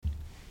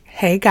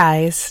Hey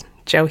guys,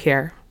 Joe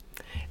here.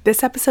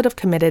 This episode of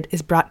Committed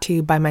is brought to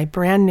you by my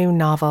brand new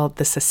novel,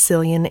 The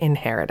Sicilian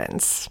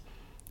Inheritance.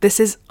 This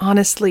is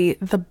honestly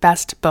the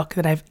best book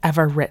that I've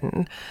ever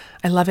written.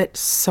 I love it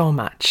so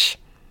much.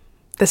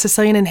 The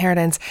Sicilian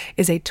Inheritance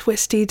is a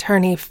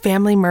twisty-turny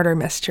family murder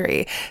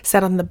mystery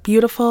set on the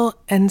beautiful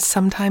and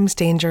sometimes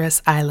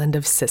dangerous island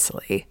of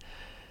Sicily.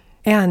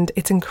 And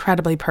it's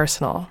incredibly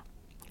personal.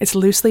 It's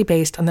loosely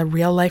based on the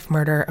real-life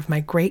murder of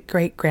my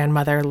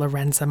great-great-grandmother,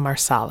 Lorenza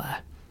Marsala.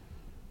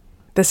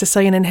 The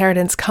Sicilian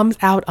Inheritance comes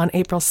out on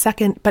April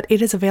 2nd, but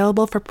it is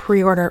available for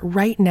pre-order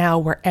right now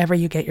wherever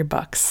you get your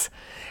books.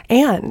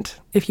 And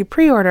if you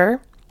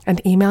pre-order and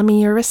email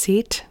me your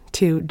receipt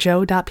to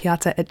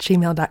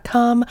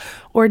joe.piazza@gmail.com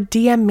or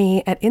DM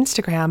me at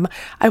Instagram,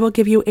 I will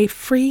give you a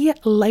free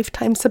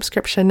lifetime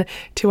subscription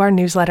to our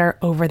newsletter,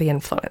 Over the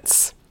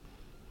Influence.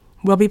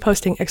 We'll be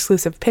posting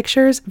exclusive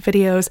pictures,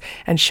 videos,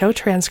 and show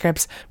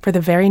transcripts for the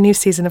very new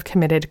season of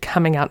Committed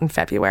coming out in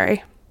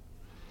February.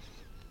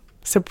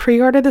 So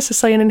pre-order The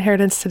Sicilian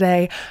Inheritance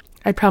today.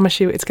 I promise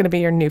you it's going to be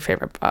your new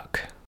favorite book.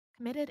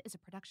 Committed is a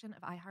production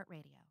of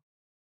iHeartRadio.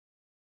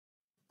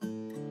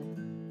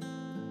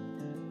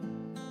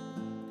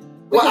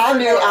 Well, I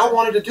knew I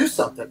wanted to do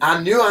something.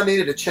 I knew I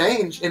needed a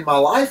change in my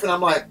life, and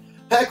I'm like,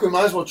 heck, we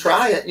might as well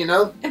try it, you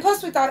know? And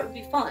plus, we thought it would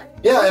be fun.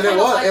 Yeah, and it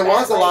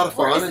was a lot of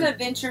fun. It's an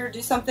adventure,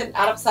 do something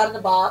outside of the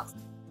box.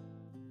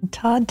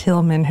 Todd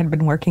Tillman had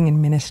been working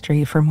in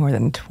ministry for more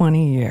than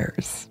 20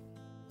 years.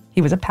 He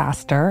was a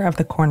pastor of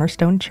the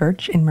Cornerstone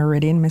Church in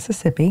Meridian,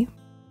 Mississippi.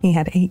 He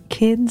had 8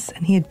 kids,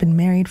 and he had been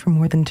married for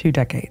more than 2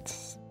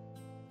 decades.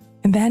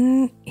 And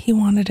then he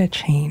wanted a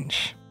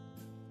change.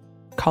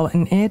 Call it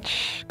an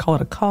itch, call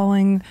it a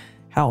calling,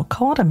 hell,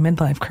 call it a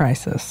midlife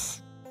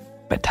crisis.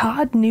 But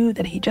Todd knew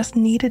that he just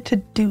needed to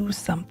do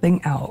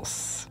something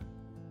else.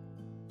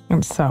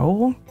 And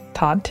so,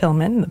 Todd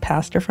Tillman, the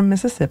pastor from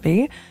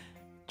Mississippi,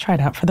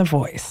 tried out for The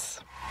Voice.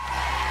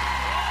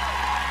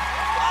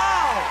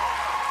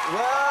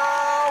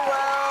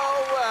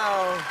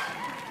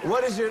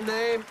 What is your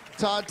name?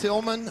 Todd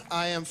Tillman.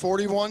 I am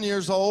 41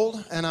 years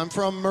old, and I'm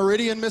from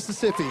Meridian,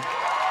 Mississippi.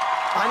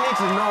 I need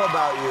to know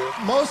about you.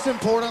 Most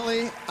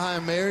importantly, I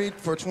am married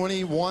for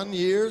 21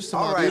 years to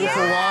my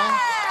beautiful wife,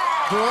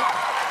 Brooke.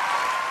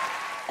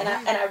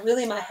 And I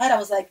really, in my head, I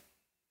was like,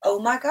 oh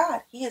my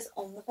God, he is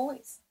on The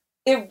Voice.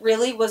 It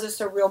really was a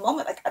surreal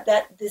moment, like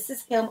that. This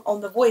is him on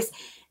The Voice.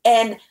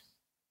 And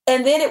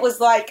then it was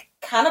like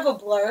kind of a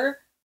blur.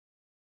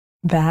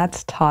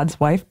 That's Todd's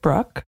wife,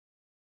 Brooke.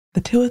 The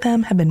two of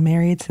them have been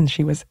married since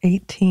she was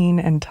 18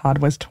 and Todd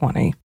was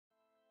 20.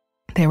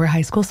 They were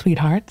high school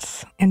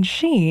sweethearts, and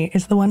she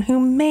is the one who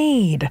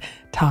made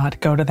Todd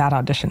go to that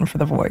audition for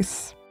The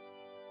Voice.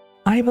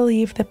 I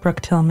believe that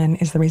Brooke Tillman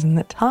is the reason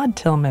that Todd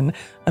Tillman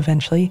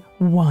eventually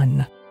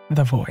won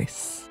The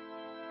Voice.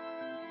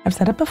 I've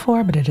said it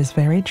before, but it is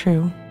very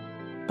true.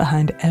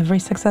 Behind every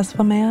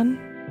successful man,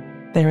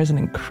 there is an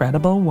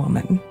incredible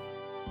woman.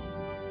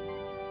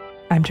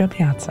 I'm Joe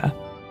Piazza,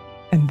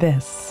 and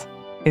this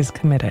is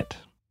Committed.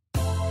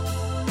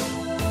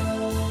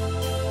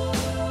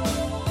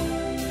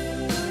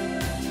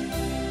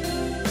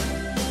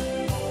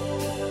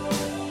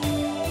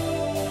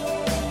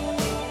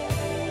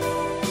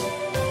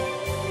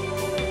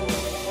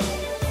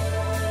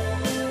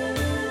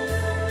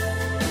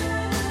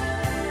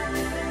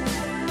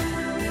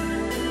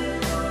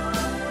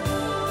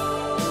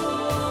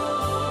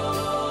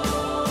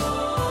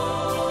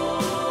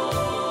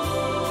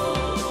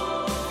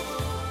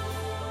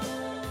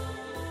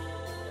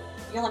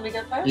 You want me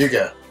to go first? You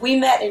go. We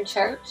met in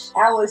church.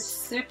 I was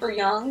super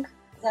young.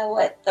 Was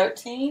I,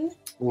 13?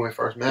 When we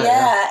first met.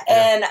 Yeah,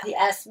 and he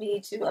asked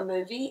me to a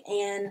movie,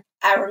 and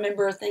I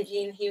remember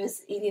thinking he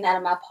was eating out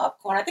of my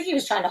popcorn. I think he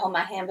was trying to hold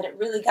my hand, but it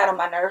really got on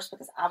my nerves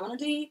because I wanted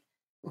to eat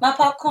my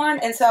popcorn,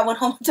 and so I went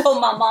home and told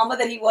my mama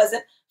that he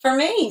wasn't for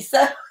me.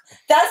 So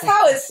that's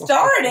how it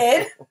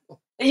started.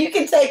 You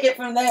can take it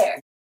from there.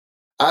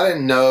 I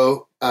didn't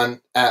know at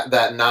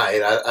that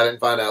night. I didn't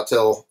find out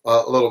till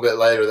a little bit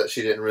later that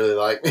she didn't really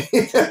like me.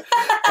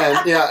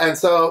 and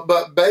so,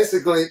 but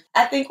basically,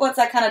 I think once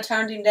I kind of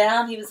turned him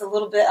down, he was a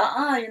little bit,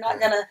 you're not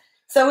going to.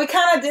 So we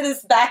kind of did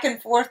this back and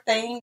forth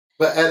thing.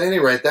 But at any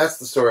rate, that's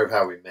the story of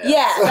how we met.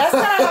 Yeah, that's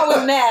kind of how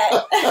we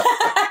met.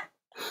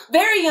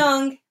 Very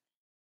young.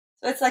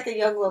 So it's like a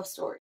young love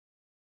story.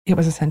 It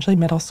was essentially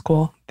middle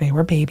school. They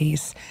were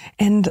babies.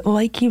 And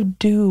like you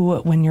do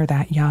when you're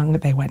that young,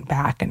 they went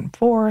back and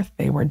forth.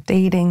 They were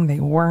dating. They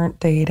weren't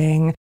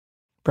dating.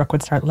 Brooke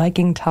would start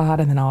liking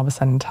Todd, and then all of a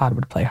sudden Todd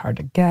would play hard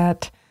to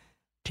get.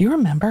 Do you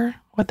remember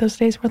what those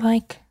days were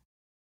like?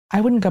 I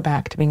wouldn't go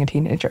back to being a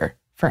teenager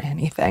for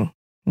anything.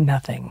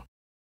 Nothing.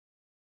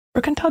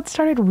 Brooke and Todd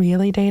started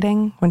really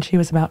dating when she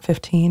was about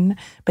 15,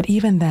 but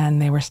even then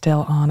they were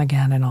still on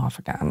again and off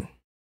again.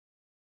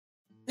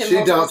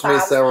 She dumped me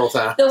several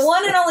times. The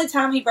one and only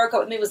time he broke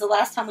up with me was the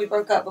last time we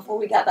broke up before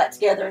we got back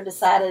together and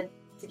decided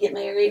to get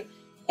married.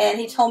 And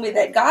he told me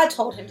that God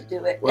told him to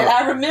do it. Well, and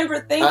I remember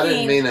thinking... I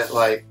didn't mean it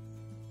like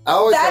I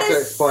always That have to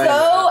is explain so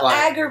that. Like,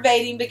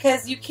 aggravating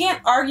because you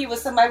can't argue with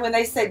somebody when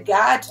they said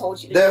God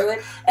told you to do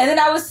it. And then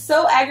I was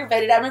so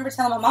aggravated. I remember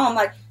telling my mom, I'm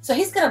like, so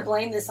he's going to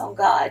blame this on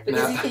God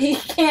because No. he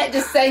can't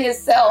just say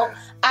himself,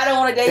 I don't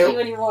want to date you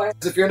anymore.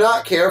 if you're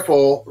not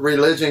careful,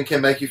 religion can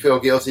make you feel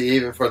guilty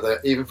even for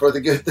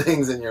the good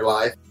things in your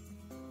life.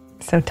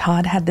 So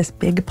Todd had this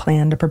big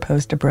plan to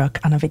propose to Brooke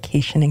on a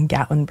vacation in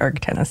Gatlinburg,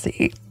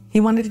 Tennessee.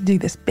 He wanted to do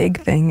this big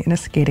thing in a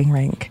skating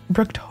rink.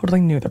 Brooke totally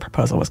knew the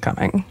proposal was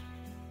coming.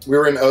 We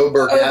were in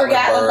Gatlinburg. In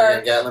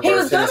Gatlinburg, He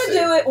was going to Tennessee.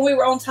 do it when we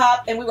were on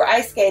top and we were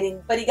ice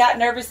skating, but he got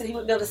nervous that he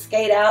wouldn't be able to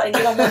skate out and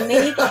get on one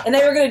knee, and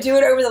they were going to do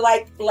it over the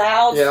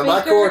loud Yeah, my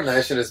speaker.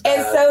 coordination is bad.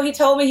 And so he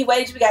told me he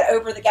waited till we got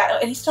over the guy,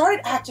 and he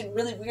started acting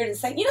really weird and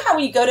saying, you know how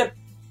when you go to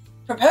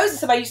propose to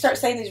somebody, you start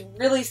saying these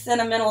really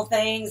sentimental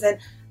things, and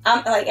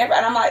I'm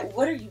like,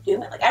 what are you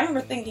doing? Like, I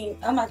remember thinking,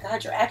 oh my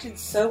God, you're acting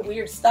so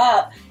weird,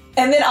 stop.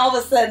 And then all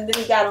of a sudden,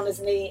 then he got on his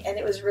knee, and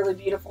it was really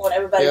beautiful, and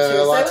everybody Yeah, too.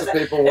 So lots of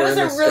people were it was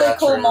in a the really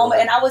cool statue.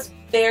 moment, and I was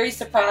very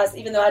surprised,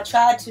 even though I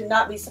tried to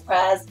not be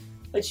surprised,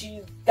 but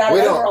you got We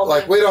it over on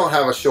me. we don't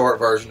have a short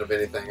version of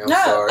anything. I'm No,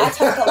 sorry. I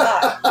talk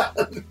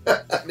a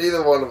lot.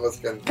 Neither one of us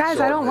can. Guys,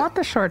 I don't want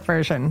the short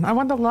version. I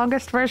want the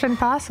longest version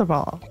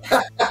possible.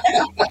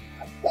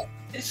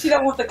 She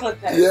don't want the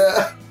clip notes.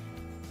 Yeah.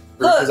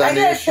 Look, Because I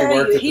knew gotta she tell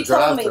worked you, at he the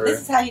told me, drive-thru.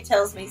 this is how he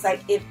tells me, he's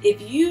like,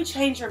 if you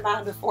change your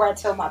mind before I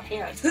tell my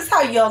parents, this is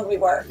how young we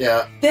were,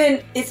 Yeah.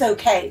 then it's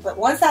okay. But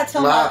once I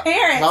tell my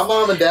parents, My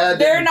mom and dad,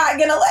 they're not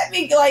going to let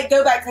me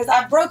go back because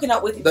I've broken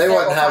up with you they several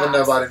wasn't having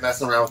times. nobody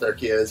messing around with their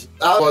kids.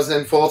 I was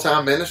in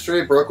full-time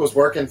ministry. Brooke was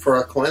working for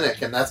a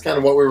clinic, and that's kind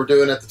of what we were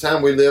doing at the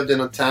time. We lived in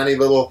a tiny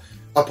little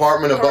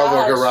apartment above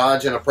a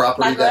garage in a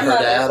property My that her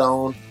grandmother. dad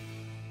owned.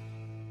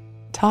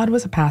 Todd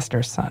was a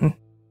pastor's son,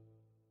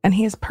 and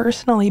he has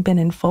personally been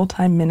in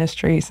full-time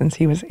ministry since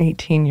he was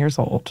 18 years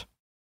old.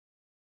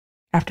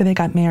 After they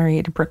got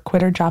married, Brooke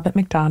quit her job at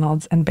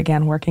McDonald's and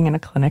began working in a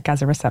clinic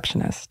as a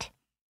receptionist.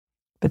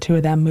 The two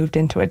of them moved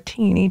into a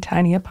teeny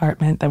tiny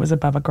apartment that was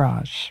above a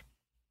garage.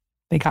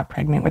 They got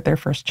pregnant with their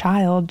first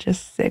child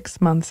just 6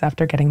 months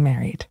after getting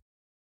married.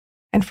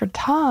 And for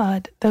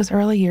Todd, those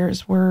early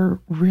years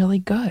were really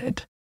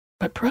good,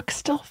 but Brooke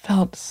still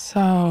felt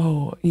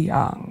so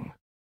young.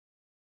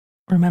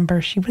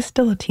 Remember, she was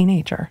still a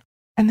teenager.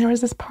 And there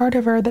was this part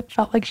of her that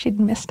felt like she'd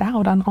missed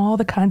out on all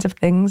the kinds of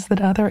things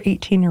that other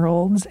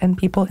 18-year-olds and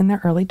people in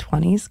their early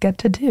 20s get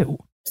to do.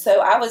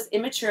 So I was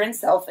immature and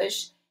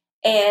selfish,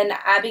 and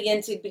I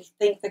began to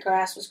think the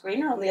grass was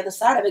greener on the other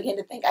side. I began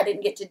to think I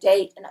didn't get to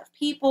date enough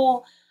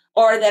people,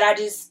 or that I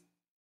just,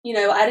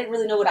 I didn't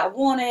really know what I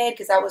wanted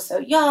because I was so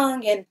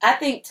young. And I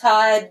think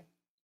Todd,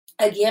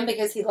 again,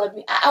 because he loved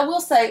me, I will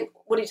say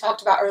what he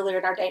talked about earlier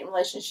in our dating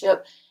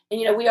relationship,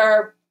 and we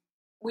are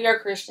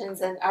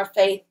Christians, and our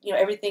faith,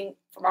 everything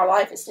from our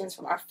life, it stems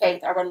from our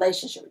faith, our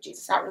relationship with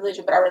Jesus, not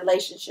religion, but our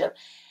relationship.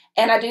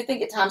 And I do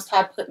think at times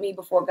Todd put me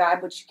before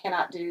God, which you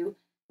cannot do.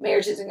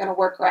 Marriage isn't going to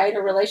work right,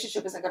 or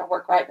relationship isn't going to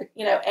work right. But,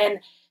 and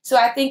so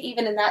I think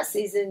even in that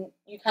season,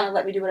 you kind of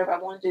let me do whatever I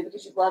want to do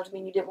because you loved me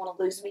and you didn't want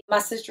to lose me. My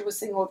sister was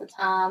single at the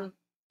time.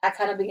 I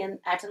kind of began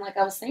acting like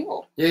I was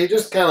single. Yeah, you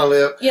just kind of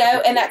live.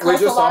 And that We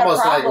caused a just lot of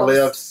almost problems. like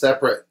lived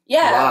separate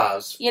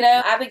lives.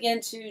 I began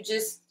to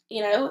just,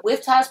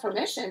 with Todd's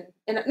permission,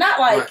 and not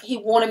like he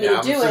wanted me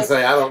to do I it.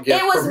 Say, I don't get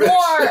it was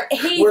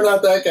permission. more We're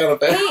not that kind of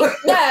family.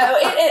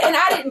 and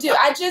I didn't do.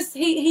 I just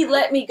he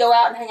let me go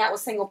out and hang out with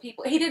single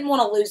people. He didn't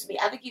want to lose me.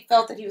 I think he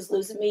felt that he was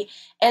losing me,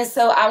 and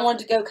so I wanted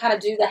to go kind of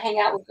do the hang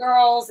out with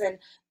girls and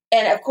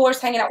of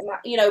course hanging out with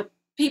my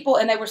people,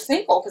 and they were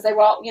single because they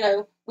were all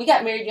we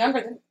got married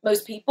younger than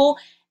most people,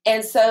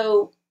 and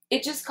so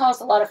it just caused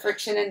a lot of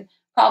friction and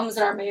problems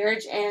in our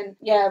marriage. And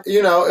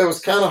it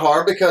was kind of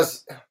hard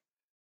because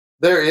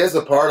there is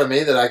a part of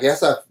me that I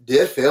guess I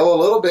did feel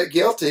a little bit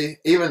guilty,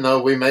 even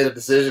though we made a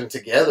decision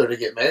together to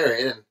get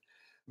married.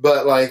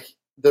 But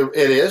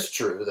it is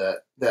true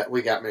that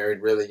we got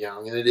married really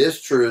young, and it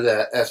is true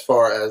that as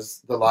far as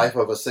the life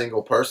of a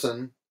single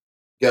person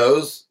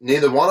goes,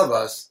 neither one of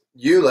us,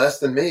 you less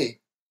than me,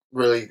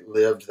 really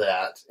lived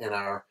that in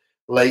our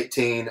late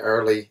teen,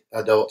 early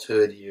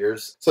adulthood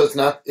years. So it's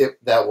not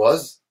that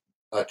was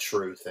a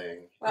true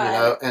thing,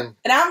 right. And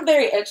I'm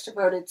very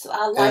extroverted, so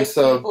I like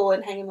people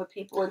and hanging with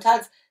people. And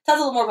Todd's a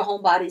little more of a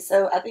homebody,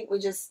 so I think we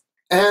just.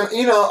 And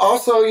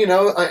also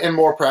in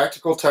more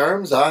practical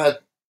terms, I had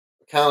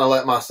kind of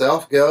let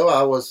myself go.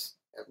 I was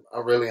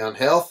really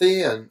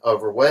unhealthy and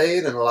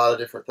overweight, and a lot of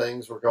different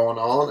things were going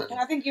on. And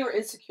I think you were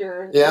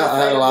insecure. Yeah, I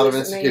had a lot of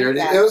insecurity.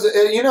 It was,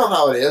 you know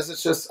how it is.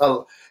 It's just,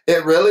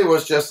 it really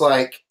was just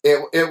like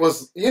it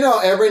was.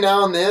 Every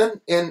now and then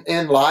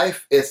in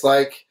life, it's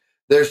like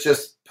there's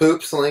just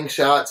poop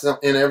slingshots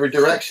in every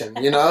direction,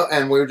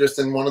 and we were just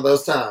in one of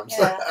those times.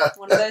 Yeah,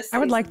 one of those. I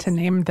would like to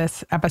name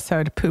this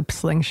episode Poop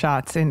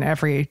Slingshots in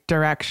Every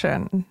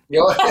Direction.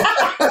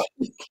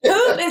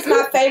 Poop is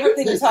my favorite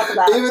thing to talk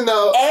about. Even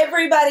though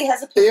everybody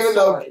has a poop Even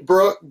story.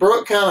 though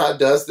Brooke kind of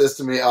does this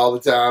to me all the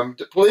time.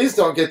 Please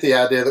don't get the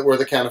idea that we're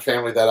the kind of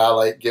family that I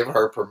like give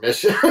her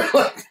permission.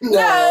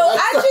 No,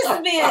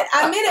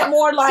 I meant it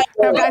more like.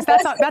 No, guys,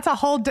 that's a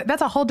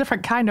whole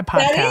different kind of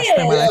podcast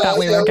than what I thought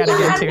we were getting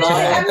into today.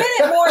 I meant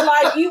it more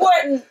like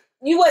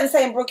you wasn't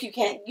saying, Brooke, you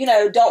can't,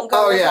 don't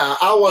go. Oh yeah,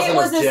 I wasn't. It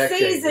was a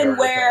season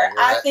where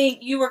right? I think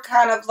you were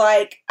kind of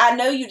like, I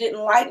know you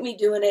didn't like me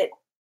doing it,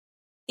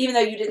 even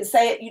though you didn't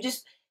say it. He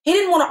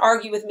didn't want to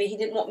argue with me. He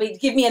didn't want me to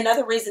give me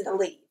another reason to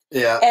leave.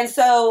 Yeah. And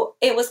so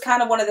it was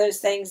kind of one of those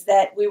things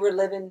that we were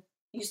living.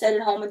 You stayed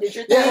at home and did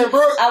your thing. Yeah, and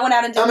Brooke, I went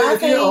out and did my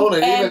thing. If you own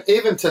it,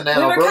 even to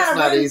now, Brooke's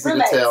not easy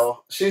to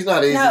tell. She's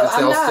not easy to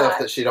tell stuff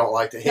that she don't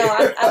like to hear.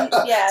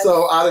 Yeah.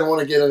 So I didn't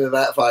want to get into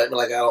that fight. But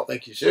I don't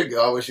think you should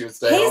go. I wish you would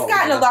stay home. He's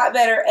gotten a lot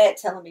better at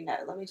telling me no.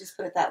 Let me just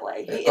put it that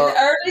way. In the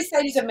early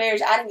stages of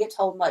marriage, I didn't get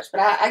told much, but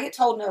I get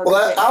told no.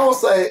 Well, I will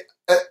say,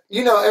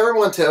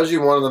 everyone tells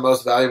you one of the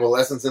most valuable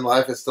lessons in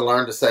life is to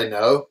learn to say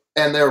no.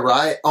 And they're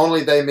right,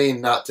 only they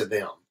mean not to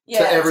them. Yeah,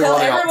 to everyone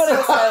tell else. everyone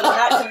else no,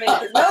 not to me,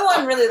 because no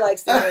one really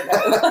likes to hear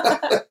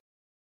no.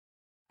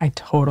 I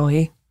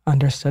totally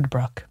understood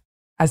Brooke.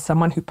 As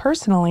someone who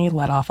personally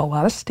let off a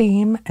lot of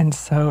steam and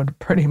sowed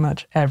pretty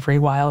much every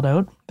wild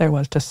oat there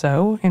was to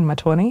sow in my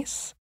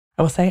 20s,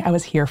 I will say I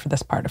was here for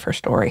this part of her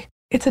story.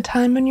 It's a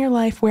time in your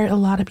life where a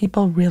lot of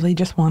people really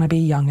just want to be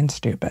young and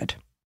stupid.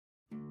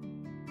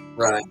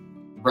 Right.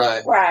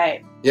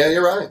 Yeah,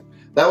 you're right.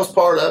 That was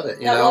part of it,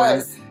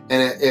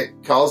 and it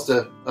caused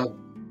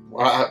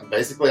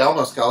basically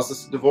almost caused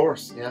us a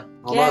divorce. Yeah,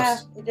 almost.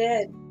 Yeah, it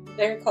did.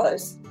 Very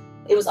close.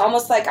 It was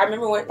almost like, I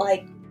remember when,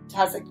 I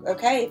was like,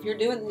 okay, if you're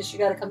doing this, you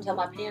got to come tell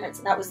my parents.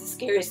 And that was the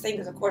scariest thing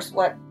because, of course,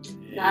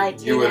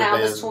 19 and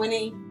I was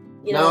 20.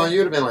 No, you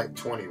would have been like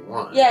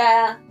 21.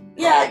 Yeah.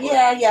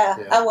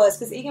 I was,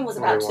 because Egan was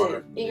about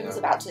 2. Egan was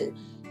about 2.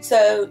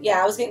 So,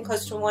 yeah, I was getting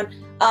close to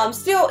 21.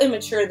 Still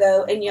immature,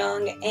 though, and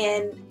young.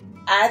 And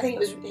I think it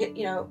was,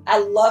 I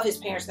love his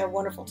parents. They're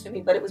wonderful to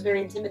me. But it was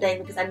very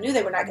intimidating because I knew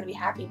they were not going to be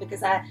happy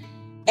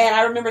and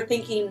I remember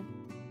thinking,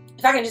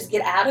 if I can just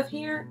get out of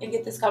here and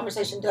get this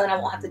conversation done, I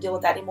won't have to deal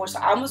with that anymore. So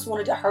I almost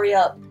wanted to hurry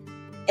up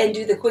and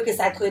do the quickest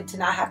I could to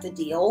not have to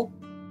deal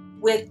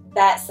with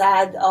that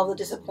side of the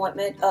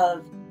disappointment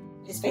of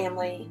his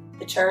family,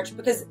 the church,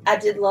 because I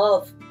did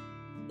love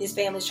his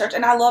family's church.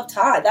 And I love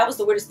Todd. That was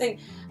the weirdest thing.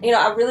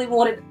 I really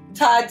wanted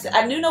Todd to,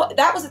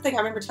 that was the thing I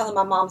remember telling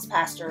my mom's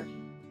pastor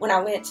when I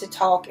went to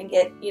talk and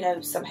get,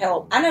 some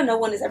help. I know no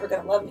one is ever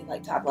going to love me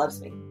like Todd loves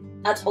me.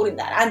 I told him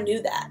that. I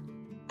knew that.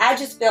 I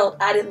just felt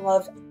I didn't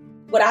love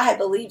what I had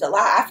believed a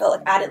lie. I felt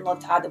like I didn't love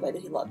Todd the way that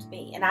he loved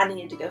me, and I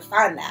needed to go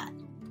find that.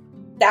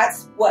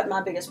 That's what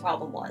my biggest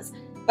problem was.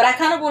 But I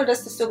kind of wanted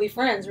us to still be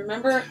friends,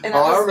 remember? And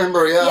I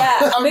remember, yeah.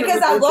 Yeah,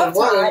 because I love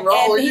Todd,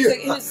 and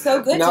he was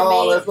so good to me.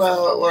 No, that's not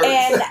how it works.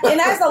 And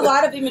that's a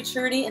lot of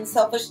immaturity and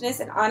selfishness,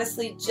 and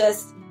honestly,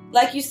 just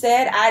like you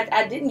said,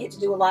 I didn't get to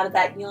do a lot of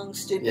that young,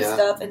 stupid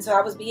stuff, and so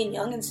I was being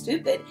young and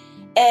stupid.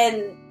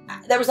 And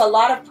there was a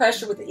lot of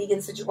pressure with the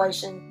Egan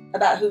situation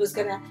about who was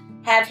going to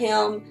have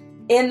him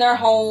in their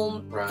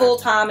home full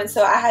time, and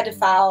so I had to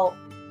file.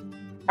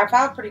 I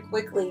filed pretty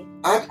quickly.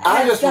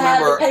 I just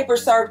remember have the paper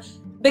served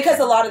because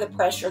a lot of the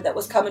pressure that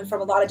was coming from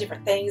a lot of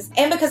different things,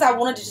 and because I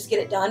wanted to just get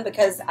it done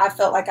because I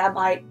felt like I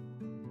might,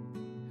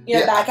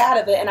 back out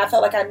of it, and I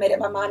felt like I'd made up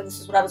my mind and this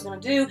is what I was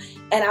going to do,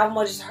 and I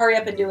wanted to just hurry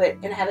up and do it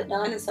and have it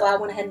done, and so I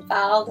went ahead and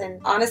filed.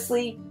 And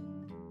honestly,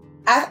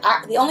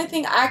 the only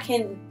thing I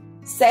can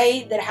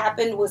say that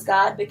happened was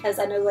God, because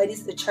I know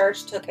ladies at the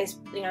church took a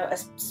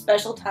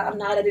special time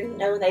night. I didn't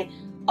know, they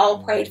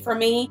all prayed for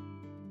me.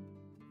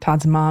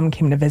 Todd's mom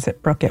came to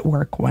visit Brooke at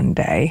work one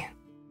day.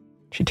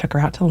 She took her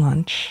out to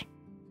lunch.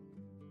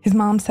 His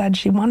mom said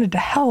she wanted to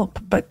help,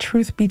 but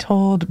truth be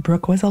told,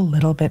 Brooke was a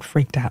little bit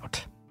freaked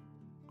out.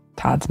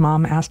 Todd's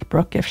mom asked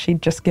Brooke if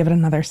she'd just give it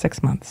another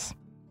 6 months.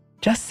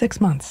 Just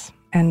 6 months.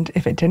 And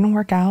if it didn't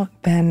work out,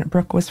 then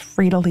Brooke was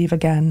free to leave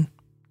again.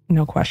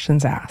 No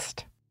questions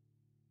asked.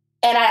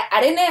 And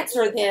I didn't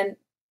answer then,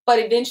 but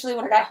eventually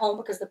when I got home,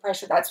 because of the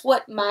pressure, that's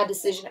what my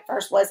decision at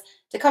first was,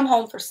 to come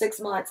home for 6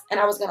 months, and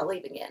I was going to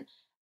leave again.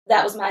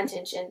 That was my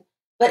intention.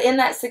 But in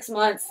that 6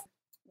 months,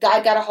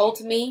 God got a hold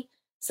of me.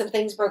 Some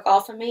things broke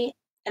off of me,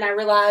 and I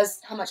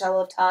realized how much I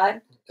loved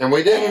Todd. And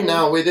we didn't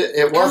know. We did.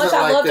 It wasn't like this.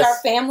 How much I loved our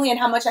family, and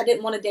how much I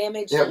didn't want to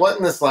damage. It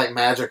wasn't this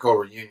magical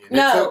reunion.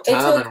 No, it took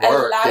time and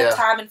work. A lot of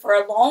time, and for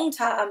a long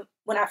time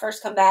when I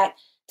first come back,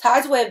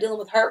 Todd's way of dealing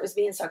with hurt was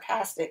being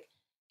sarcastic.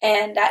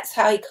 And that's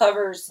how he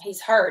covers he's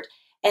hurt.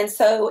 And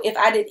so if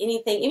I did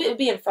anything, even if it would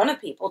be in front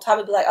of people, Todd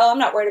would be like, oh, I'm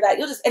not worried about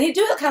it. And he'd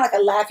do it kind of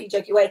like a laughy,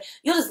 jokey way.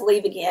 You'll just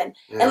leave again.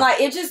 Yeah.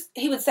 And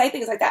he would say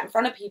things like that in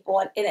front of people,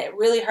 and it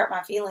really hurt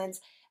my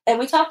feelings. And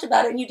we talked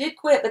about it, and you did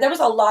quit, but there was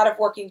a lot of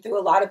working through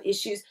a lot of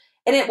issues.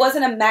 And it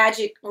wasn't a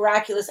magic,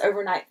 miraculous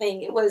overnight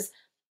thing. It was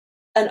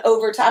an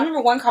overtime. I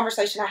remember one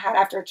conversation I had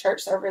after a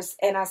church service,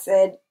 and I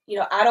said,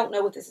 I don't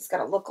know what this is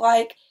going to look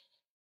like.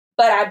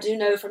 But I do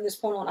know from this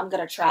point on, I'm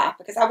going to try,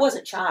 because I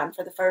wasn't trying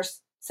for the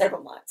first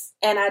several months.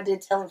 And I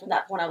did tell him from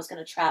that point I was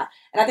going to try.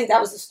 And I think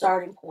that was the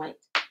starting point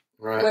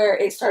where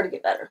it started to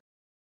get better.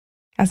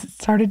 As it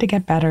started to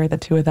get better, the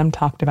two of them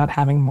talked about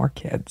having more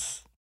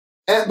kids.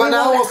 But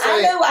now I will say,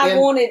 I know I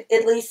wanted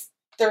at least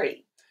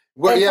 3.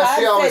 Well, yeah,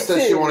 she always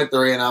said 2. she wanted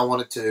 3 and I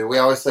wanted 2. We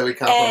always say we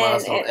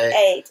compromised on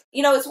 8.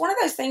 You know, it's one of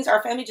those things,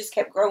 our family just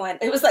kept growing.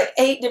 It was like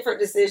 8 different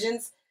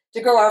decisions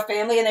to grow our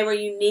family, and they were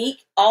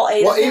unique, all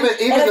 8 of them.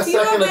 Even the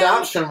second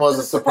adoption was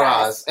a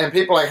surprise. And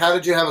people are like, how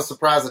did you have a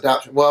surprise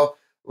adoption? Well,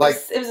 like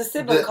it was a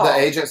sibling call. The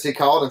agency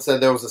called and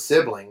said there was a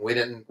sibling. We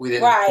didn't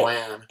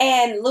plan.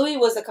 And Louis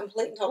was a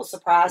complete and total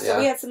surprise. So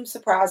we had some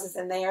surprises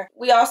in there.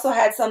 We also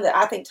had some that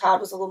I think Todd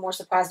was a little more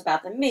surprised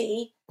about than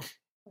me.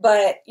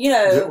 But, you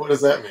know. What does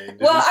that mean?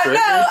 Well, I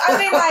know. I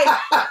mean, like,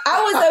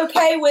 I was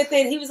okay with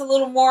it. He was a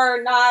little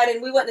more not,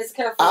 and we wasn't as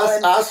careful.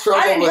 I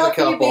struggled with a couple. I didn't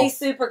help you be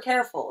super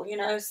careful, you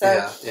know.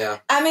 So, yeah.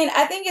 I mean,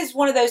 I think it's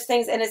one of those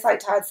things, and it's like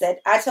Todd said.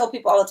 I tell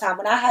people all the time,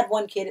 when I had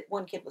one kid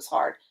was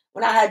hard.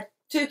 When I had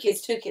 2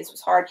 kids was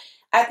hard.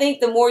 I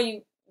think the more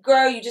you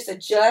grow, you just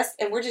adjust,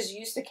 and we're just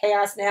used to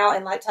chaos now.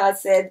 And like Todd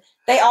said,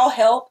 they all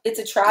help. It's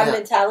a tribe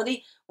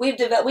mentality. We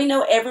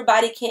know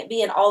everybody can't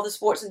be in all the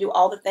sports and do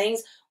all the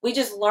things. We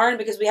just learn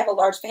because we have a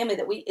large family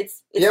that we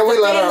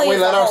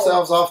let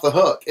ourselves off the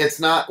hook. It's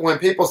not when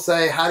people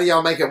say, "How do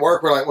y'all make it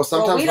work?" We're like, "Well,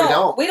 sometimes we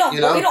don't. We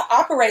don't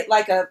operate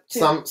like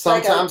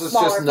sometimes it's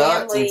just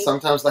nuts, and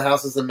sometimes the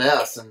house is a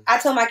mess." And I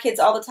tell my kids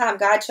all the time,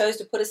 God chose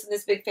to put us in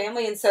this big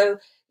family, and so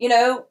you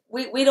know,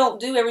 we don't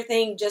do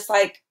everything just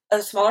like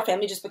a smaller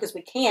family just because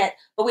we can't.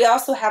 But we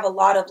also have a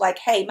lot of like,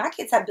 hey, my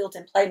kids have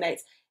built-in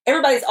playmates.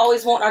 Everybody's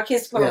always wanting our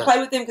kids to come and play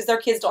with them because their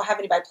kids don't have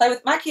anybody to play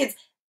with. My kids,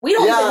 we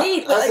don't even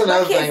need. That's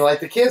another thing. Like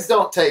the kids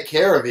don't take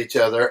care of each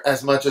other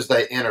as much as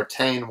they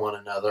entertain one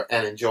another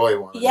and enjoy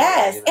one another.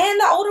 Yes, you know?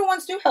 And the older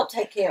ones do help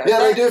take care. Yeah,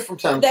 they do from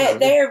time to time.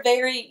 They are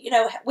very, you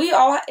know, we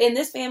all in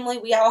this family,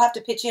 we all have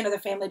to pitch in or the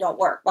family don't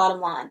work. Bottom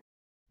line.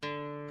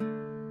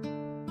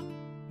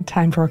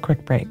 Time for a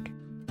quick break.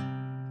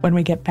 When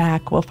we get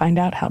back, we'll find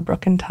out how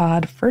Brooke and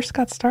Todd first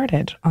got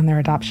started on their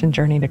adoption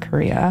journey to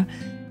Korea,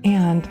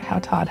 and how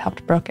Todd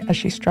helped Brooke as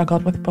she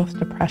struggled with both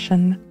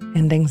depression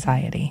and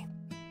anxiety.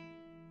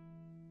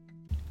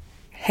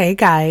 Hey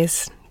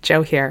guys,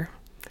 Jo here.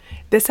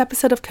 This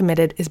episode of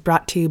Committed is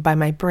brought to you by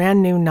my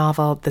brand new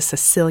novel, The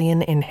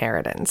Sicilian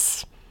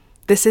Inheritance.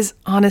 This is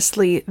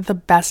honestly the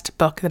best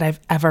book that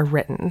I've ever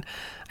written.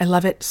 I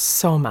love it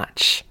so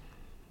much.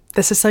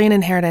 The Sicilian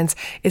Inheritance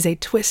is a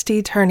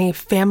twisty-turny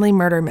family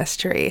murder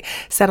mystery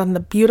set on the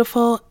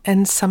beautiful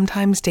and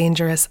sometimes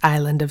dangerous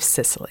island of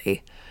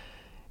Sicily.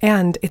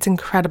 And it's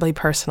incredibly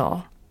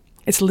personal.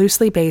 It's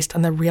loosely based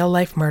on the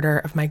real-life murder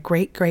of my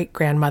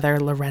great-great-grandmother,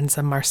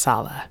 Lorenza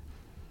Marsala.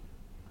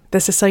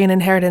 The Sicilian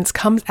Inheritance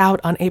comes out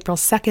on April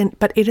 2nd,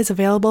 but it is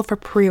available for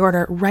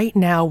pre-order right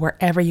now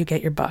wherever you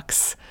get your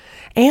books.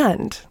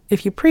 And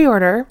if you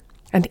pre-order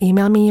and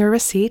email me your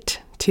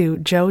receipt to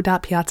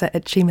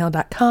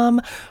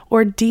jo.piazza@gmail.com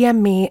or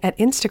DM me at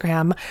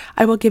Instagram,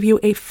 I will give you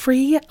a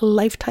free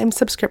lifetime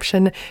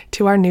subscription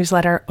to our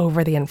newsletter,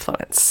 Over the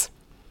Influence.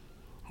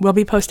 We'll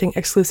be posting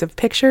exclusive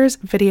pictures,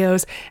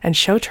 videos, and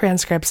show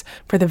transcripts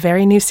for the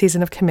very new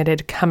season of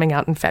Committed coming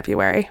out in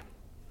February.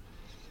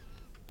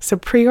 So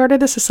pre-order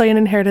The Sicilian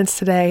Inheritance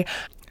today.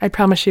 I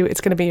promise you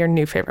it's going to be your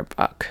new favorite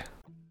book.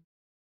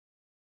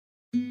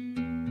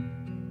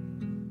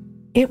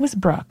 It was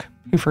Brooke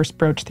who first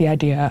broached the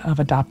idea of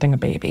adopting a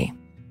baby.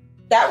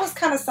 That was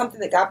kind of something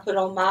that God put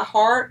on my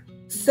heart.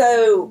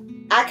 So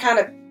I kind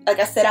of, like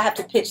I said, I have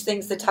to pitch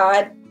things to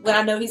Todd when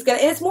I know he's going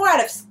to, and it's more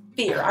out of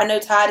fear. I know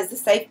Todd is the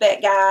safe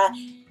bet guy.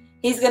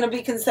 He's going to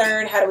be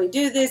concerned, how do we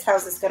do this?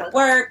 How's this going to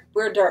work?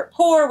 We're dirt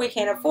poor. We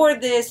can't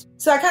afford this.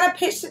 So I kind of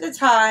pitched it to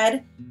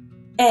Todd.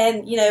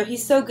 And, you know,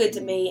 he's so good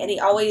to me. And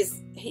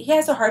he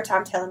has a hard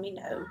time telling me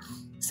no.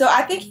 So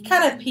I think he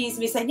kind of appeased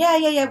me saying,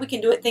 yeah, we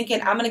can do it,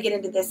 thinking I'm going to get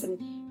into this and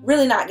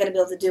really not going to be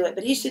able to do it.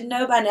 But he should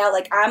know by now,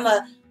 like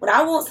when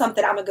I want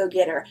something, I'm a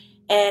go-getter.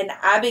 And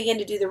I began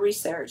to do the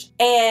research.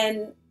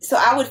 And so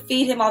I would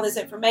feed him all this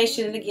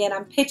information. And again,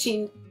 I'm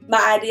pitching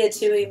my idea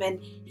to him,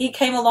 and he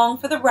came along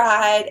for the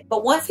ride.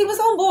 But once he was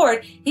on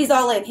board, he's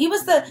all in. He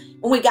was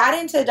when we got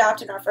into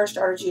adopting our first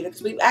daughter, Judah,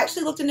 because we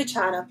actually looked into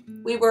China,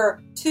 we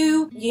were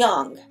too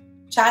young.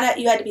 China,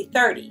 you had to be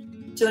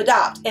 30 to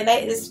adopt. And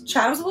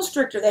China was a little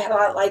stricter. They had a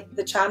lot, like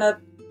the China,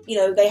 you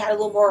know, they had a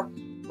little more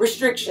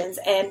restrictions.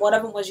 And one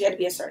of them was you had to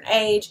be a certain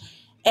age.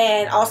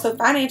 And also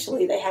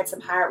financially, they had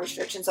some higher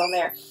restrictions on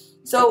there.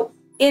 So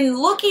in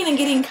looking and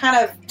getting kind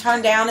of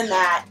turned down in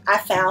that, I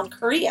found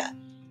Korea.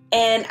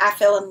 And I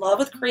fell in love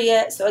with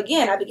Korea. So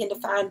again, I began to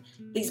find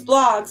these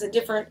blogs and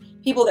different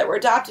people that were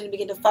adopted and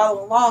begin to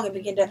follow along and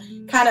begin to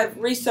kind of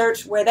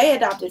research where they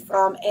adopted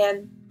from.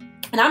 And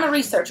I'm a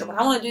researcher. When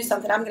I want to do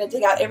something, I'm going to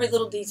dig out every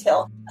little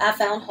detail. I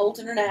found Holt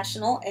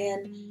International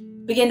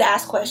and began to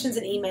ask questions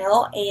and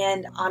email.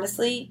 And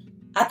honestly,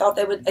 I thought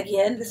they would,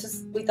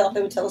 we thought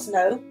they would tell us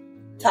no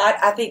Todd,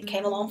 I think,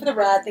 came along for the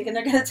ride thinking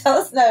they're going to tell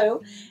us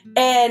no.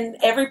 And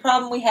every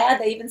problem we had,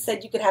 they even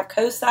said you could have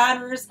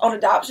co-signers on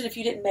adoption if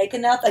you didn't make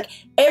enough. Like,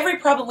 every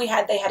problem we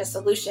had, they had a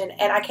solution.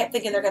 And I kept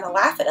thinking they're going to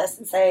laugh at us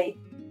and say,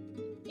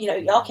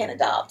 y'all can't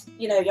adopt.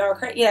 Y'all are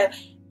crazy.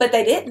 But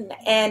they didn't.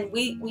 And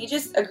we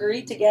just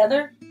agreed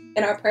together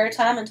in our prayer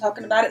time and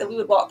talking about it that we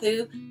would walk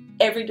through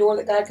every door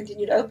that God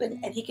continued to open.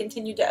 And he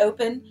continued to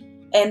open.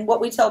 And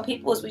what we tell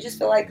people is we just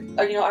feel like,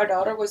 our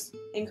daughter was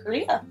in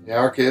Korea. Yeah,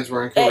 our kids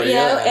were in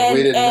Korea, and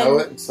we didn't know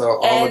it, and so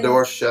all the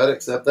doors shut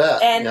except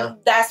that. And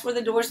that's where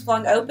the doors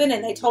flung open,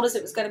 and they told us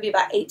it was going to be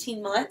about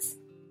 18 months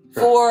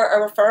for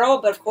a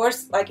referral. But, of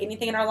course, like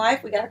anything in our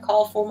life, we got a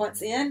call 4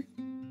 months in.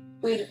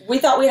 We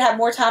thought we'd have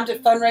more time to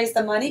fundraise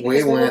the money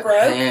because we were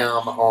broke.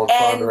 Ham on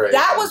fundraising. And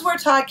that was where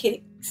Todd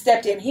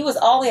stepped in. He was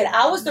all in.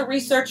 I was the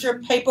researcher,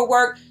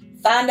 paperwork,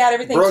 find out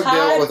everything. Brooke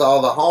dealt with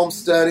all the home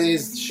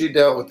studies. She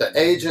dealt with the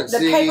agencies.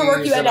 The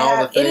paperwork you had to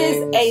have. It is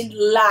a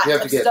lot you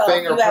have to of get stuff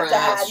fingerprints. You have to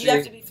have. You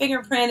have to be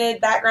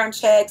fingerprinted, background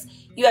checks.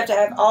 You have to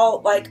have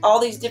all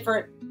these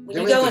different.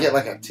 Did we have to get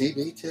like a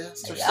TB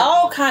test or something?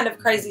 All kind of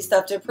crazy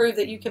stuff to prove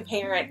that you can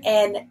parent.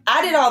 And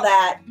I did all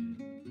that.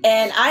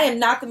 And I am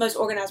not the most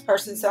organized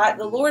person, so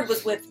the Lord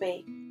was with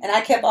me. And I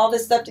kept all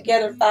this stuff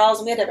together in files,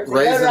 and we had to have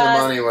everything Raising notarized.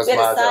 the money was my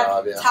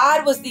job, yeah.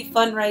 Todd was the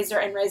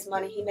fundraiser and raised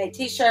money. He made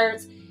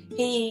T-shirts.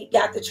 He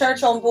got the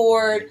church on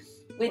board.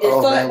 We did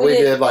we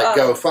did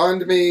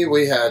GoFundMe.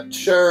 We had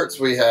shirts.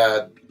 We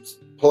had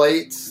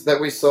plates that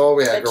we sold.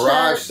 We had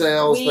garage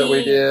sales that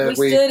we did.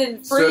 We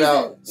stood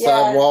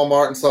outside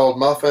Walmart and sold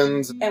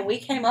muffins. And we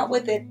came up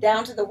with it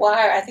down to the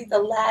wire. I think the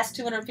last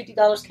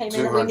 $250 came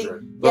in.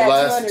 $200. The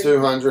last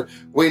 $200.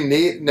 We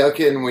needed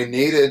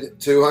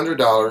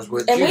 $200.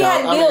 Which, and we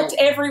had built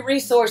every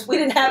resource. We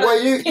didn't have. Well,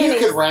 you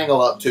could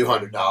wrangle up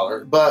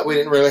 $200, but we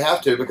didn't really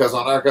have to because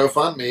on our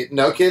GoFundMe,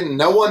 no kidding,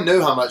 no one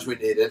knew how much we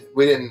needed.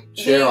 We didn't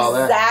share all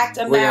that. Exact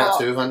amount. We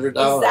got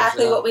 $200.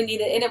 Exactly what we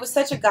needed, and it was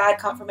such a God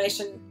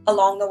confirmation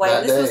along the way.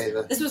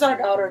 This was our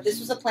daughter. This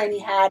was a plan he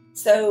had.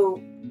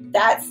 So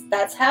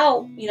that's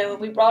how, when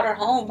we brought her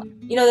home.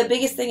 The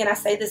biggest thing, and I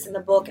say this in the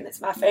book, and it's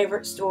my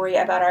favorite story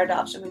about our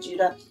adoption with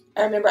Judah.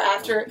 I remember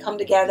after it come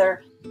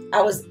together,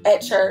 I was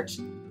at church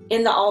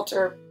in the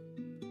altar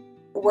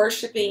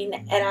worshiping,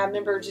 and I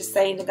remember just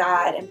saying to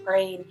God and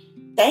praying,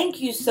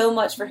 thank you so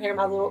much for hearing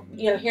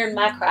hearing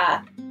my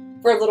cry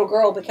for a little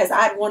girl, because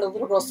I had wanted a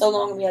little girl so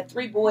long, and we had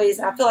 3 boys,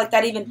 and I feel like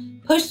that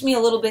even pushed me a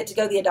little bit to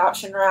go the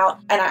adoption route.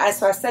 And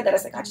so I said that, I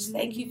was like, I just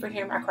thank you for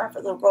hearing my cry for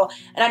a little girl.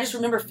 And I just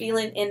remember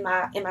feeling in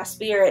my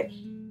spirit,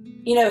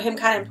 him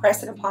kind of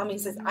impressing upon me. He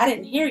says, I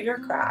didn't hear your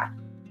cry,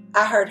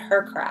 I heard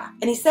her cry.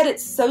 And he said it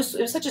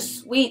was such a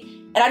sweet,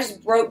 and I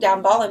just broke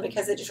down bawling,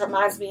 because it just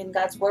reminds me in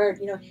God's word,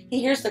 he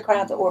hears the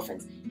cry of the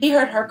orphans. He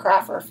heard her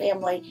cry for her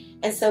family,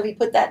 and so he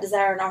put that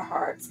desire in our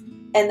hearts,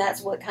 and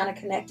that's what kind of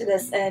connected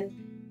us.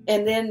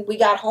 And then we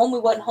got home. We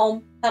wasn't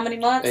home how many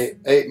months?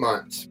 8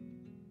 months.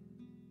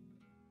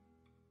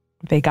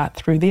 They got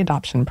through the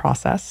adoption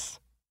process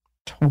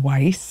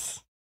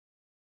twice,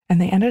 and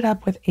they ended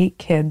up with 8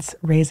 kids,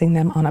 raising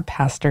them on a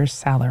pastor's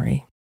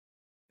salary.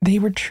 They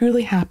were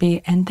truly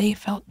happy, and they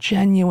felt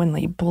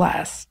genuinely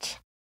blessed.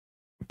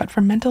 But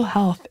for mental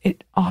health,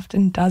 it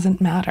often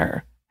doesn't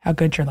matter how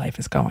good your life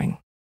is going.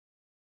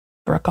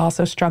 Brooke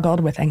also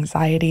struggled with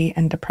anxiety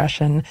and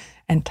depression,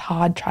 and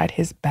Todd tried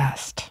his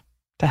best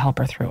to help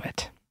her through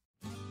it.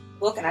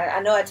 Look, and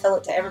I know I tell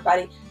it to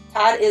everybody,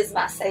 Todd is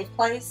my safe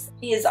place.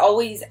 He is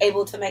always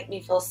able to make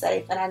me feel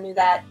safe, and I knew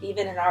that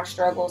even in our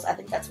struggles. I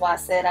think that's why I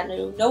said I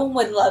knew no one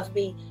would love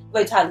me the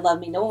way Todd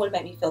loved me. No one would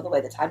make me feel the way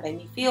that Todd made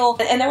me feel.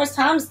 And there was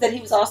times that he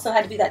was also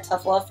had to be that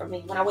tough love for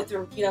me when I went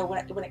through,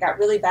 when it got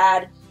really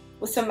bad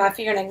with some of my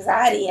fear and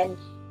anxiety, and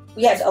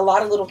we had a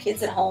lot of little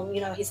kids at home.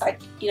 He's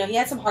like, he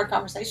had some hard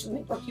conversations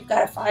with me. Brooke, you've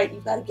got to fight.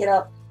 You've got to get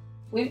up.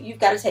 You've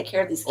got to take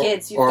care of these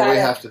kids. We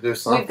have to do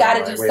something. We've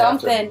got to do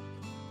something.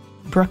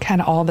 Brooke had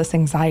all this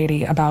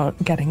anxiety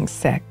about getting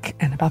sick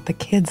and about the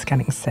kids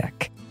getting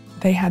sick.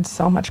 They had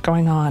so much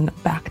going on,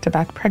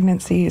 back-to-back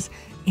pregnancies,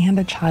 and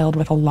a child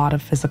with a lot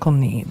of physical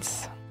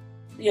needs.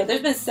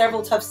 There's been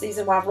several tough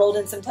seasons where I've rolled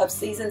in some tough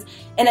seasons.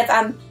 And if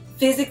I'm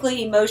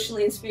physically,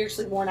 emotionally, and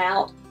spiritually worn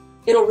out,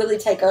 it'll really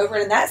take over.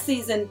 And that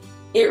season,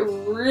 it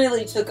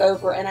really took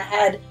over. And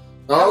I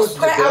was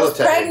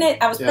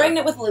pregnant. I was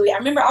pregnant with Louie. I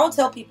remember I would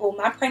tell people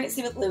my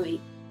pregnancy with Louie,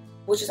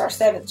 which is our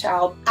 7th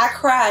child, I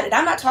cried. And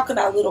I'm not talking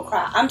about a little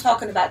cry. I'm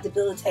talking about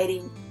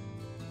debilitating,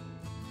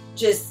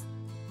 just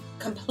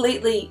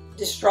completely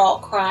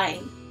distraught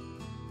crying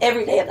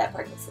every day of that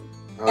pregnancy.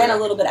 And a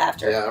little bit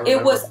after. Yeah,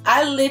 it was,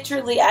 I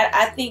literally,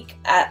 I think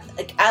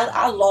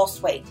I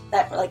lost weight.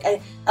 I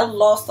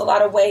lost a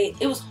lot of weight.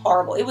 It was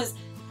horrible. It was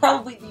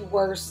probably the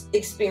worst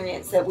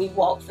experience that we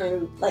walked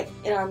through,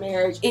 in our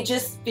marriage. It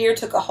just, fear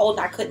took a hold,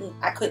 and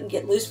I couldn't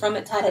get loose from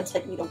it. Todd had to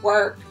take me to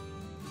work.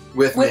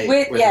 With me.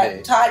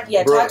 Todd,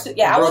 Brooke,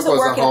 I wasn't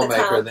working at the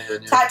time.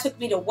 Then, yeah. Todd took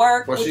me to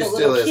work with the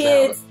little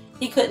kids.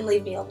 He couldn't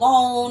leave me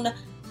alone.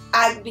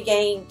 I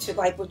began to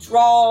like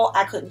withdraw.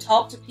 I couldn't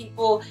talk to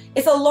people.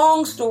 It's a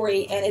long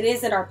story, and it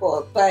is in our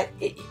book, but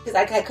because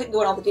I couldn't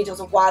go into all the details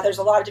of why. There's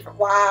a lot of different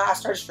why I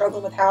started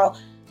struggling with how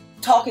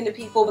talking to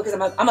people, because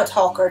I'm a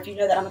talker. If you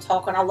know that, I'm a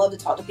talker, and I love to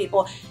talk to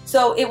people.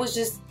 So it was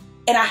just,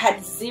 and I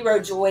had zero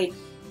joy,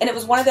 and it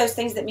was one of those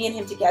things that me and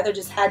him together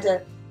just had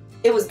to.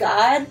 It was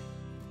God.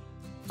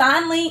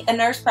 Finally, a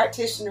nurse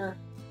practitioner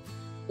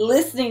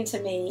listening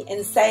to me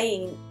and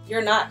saying,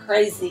 "You're not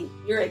crazy.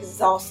 You're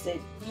exhausted.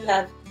 You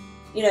have,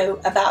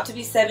 about to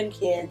be 7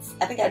 kids."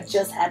 I think I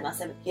just had my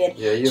 7th kid.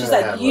 Yeah, she's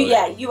like,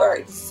 you are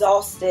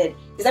exhausted,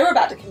 because they were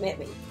about to commit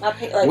me. My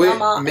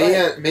mom,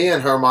 me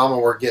and her mama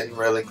were getting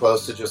really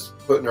close to just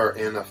putting her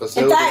in a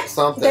facility. In fact,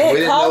 something they had we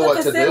didn't called know the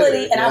what facility,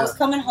 to do. and I was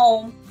coming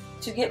home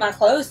to get my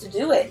clothes to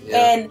do it,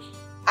 and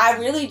I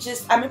really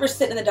I remember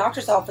sitting in the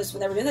doctor's office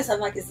when they were doing this. I'm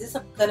like, is this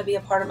going to be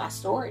a part of my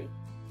story?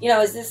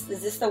 Is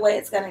this the way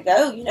it's going to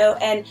go?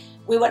 And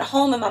we went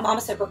home, and my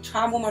mama said, "Brooke,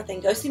 try one more thing.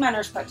 Go see my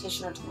nurse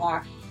practitioner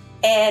tomorrow."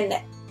 And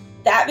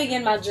that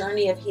began my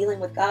journey of healing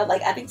with God.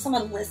 Like, I think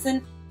someone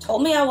listened,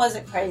 told me I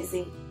wasn't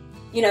crazy.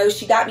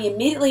 She got me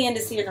immediately in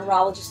to see a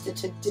neurologist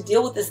to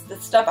deal with the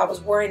stuff I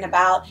was worrying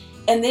about.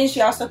 And then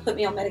she also put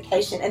me on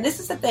medication. And this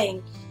is the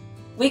thing.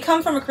 We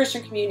come from a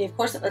Christian community. Of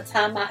course, at the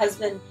time, my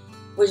husband,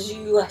 was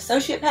you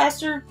associate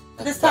pastor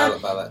at this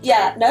time?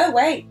 Yeah. No,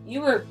 wait.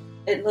 You were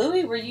at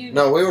Louis? Were you?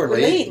 No, we were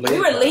lead. We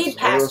were lead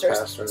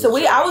pastors. So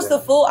I was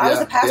I was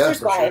the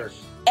pastor's wife. Sure.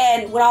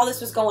 And when all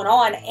this was going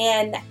on,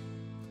 and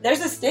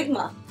there's a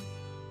stigma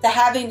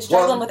to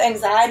struggling with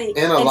anxiety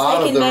in a and lot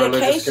taking of the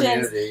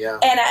medications. Community,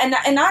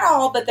 and not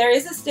all, but there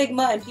is a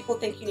stigma, and people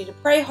think you need to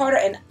pray harder.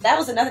 And that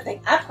was another thing.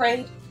 I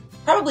prayed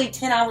probably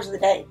 10 hours of the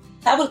day.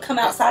 I would come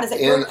outside and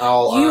say,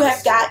 "You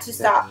have got to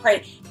stop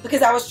praying,"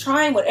 because I was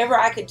trying whatever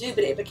I could do,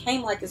 but it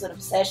became like as an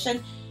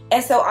obsession.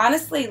 And so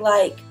honestly,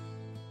 like,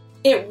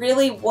 it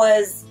really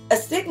was a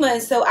stigma.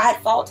 And so I had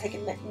fought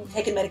taking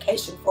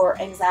medication for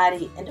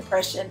anxiety and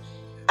depression.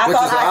 Which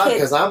is odd,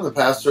 because I'm the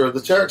pastor of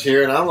the church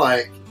here, and I'm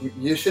like,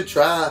 you should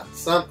try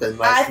something.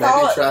 Like, maybe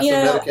try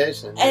some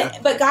medication.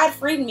 But God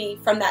freed me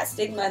from that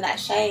stigma and that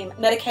shame.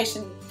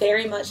 Medication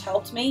very much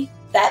helped me.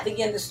 That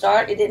began to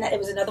start. It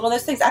was another one of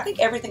those things. I think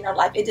everything in our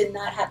life, it did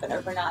not happen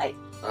overnight.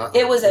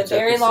 It was a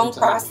very long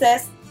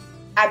process.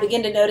 I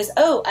began to notice,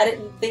 I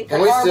didn't think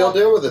and we still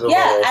deal with it.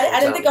 I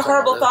didn't think a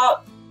horrible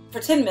thought for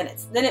 10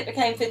 minutes. Then it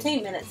became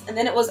 15 minutes. And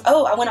then it was,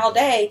 I went all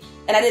day,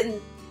 and I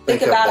didn't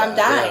think about I'm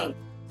dying. Yeah.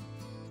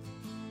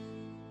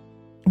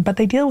 But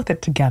they deal with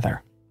it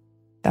together.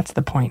 That's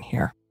the point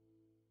here.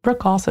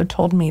 Brooke also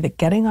told me that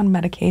getting on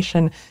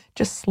medication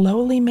just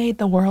slowly made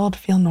the world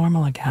feel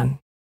normal again.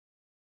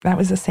 That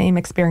was the same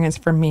experience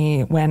for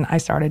me when I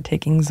started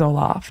taking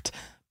Zoloft,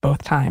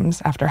 both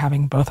times after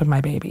having both of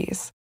my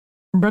babies.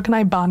 Brooke and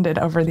I bonded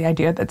over the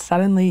idea that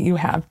suddenly you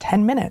have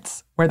 10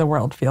 minutes where the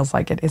world feels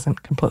like it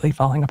isn't completely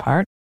falling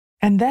apart.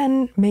 And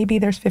then maybe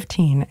there's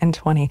 15 and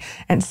 20.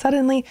 And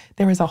suddenly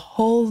there is a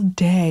whole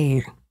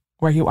day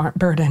where you aren't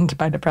burdened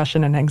by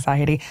depression and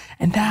anxiety.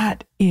 And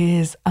that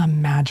is a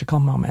magical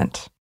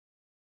moment.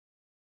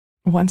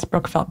 Once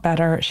Brooke felt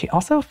better, she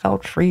also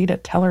felt free to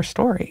tell her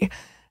story.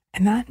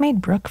 And that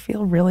made Brooke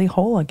feel really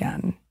whole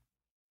again,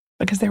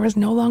 because there was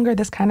no longer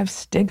this kind of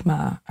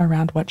stigma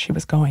around what she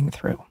was going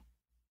through.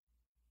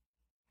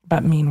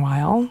 But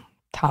meanwhile,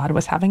 Todd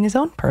was having his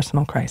own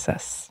personal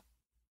crisis,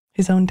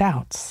 his own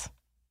doubts.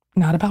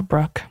 Not about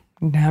Brooke,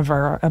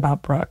 never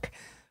about Brooke,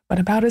 but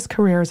about his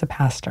career as a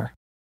pastor.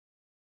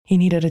 He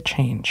needed a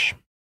change.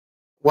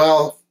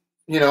 Well,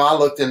 I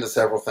looked into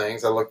several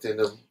things. I looked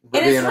into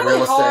being a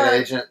real estate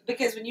agent.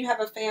 Because when you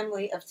have a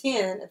family of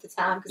 10 at the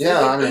time,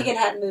 because Egan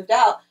hadn't moved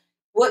out,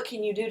 what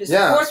can you do to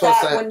support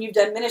that when you've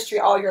done ministry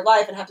all your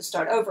life and have to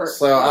start over?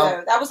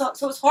 So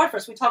it was hard for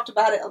us. We talked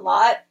about it a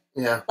lot.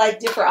 Yeah. Like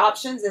different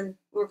options, and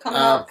we were coming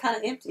out kind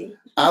of empty.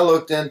 I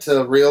looked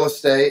into real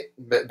estate,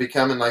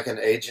 becoming like an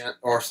agent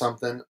or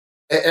something.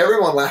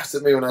 Everyone laughs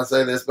at me when I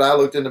say this, but I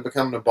looked into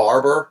becoming a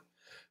barber,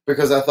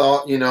 because I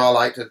thought,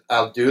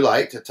 I do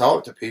like to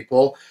talk to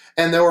people.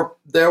 And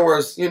there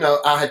was,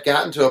 I had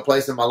gotten to a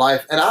place in my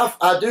life, and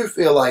I do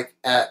feel like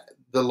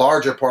the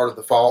larger part of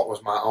the fault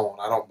was my own.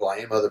 I don't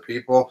blame other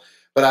people,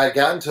 but I had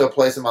gotten to a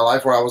place in my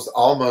life where I was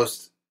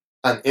almost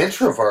an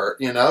introvert,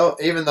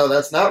 even though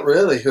that's not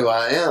really who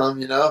I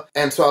am,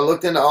 And so I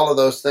looked into all of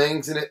those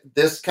things, and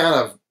this kind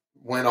of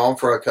went on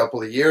for a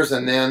couple of years.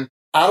 And then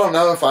I don't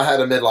know if I had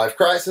a midlife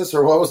crisis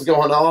or what was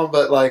going on,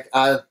 but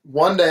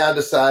one day I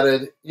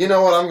decided, you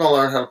know what, I'm going to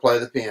learn how to play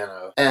the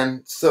piano.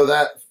 And so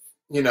that,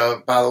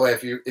 by the way,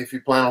 if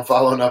you plan on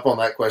following up on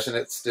that question,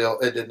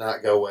 it did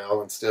not go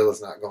well, and still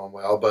is not going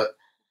well. But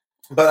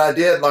I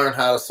did learn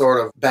how to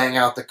sort of bang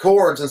out the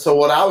chords. And so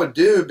what I would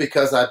do,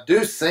 because I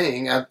do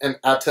sing, and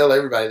I tell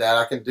everybody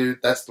that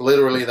that's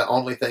literally the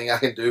only thing I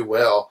can do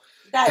well.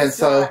 That is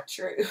not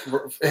true.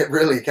 It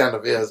really kind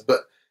of is.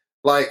 But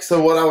Like,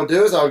 so what I would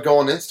do is I would go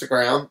on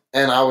Instagram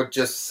and I would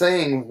just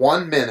sing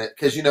 1 minute.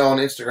 Because, you know, on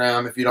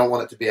Instagram, if you don't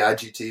want it to be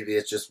IGTV,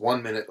 it's just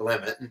 1 minute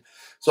limit. And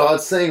so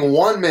I'd sing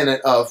 1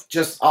 minute of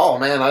just, oh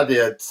man, I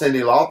did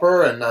Cyndi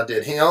Lauper and I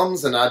did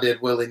hymns and I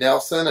did Willie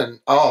Nelson. And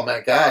oh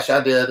my gosh,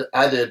 I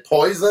did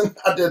Poison.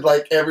 I did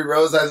like Every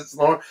Rose Has Its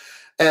Thorn.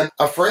 And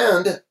a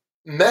friend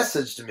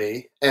messaged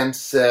me and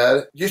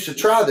said, you should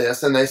try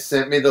this. And they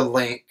sent me the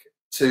link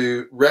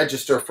to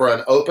register for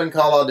an open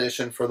call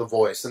audition for The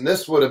Voice. And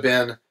this would have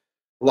been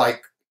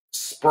like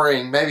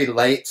spring, maybe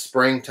late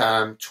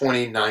springtime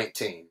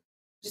 2019.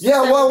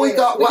 Yeah, well,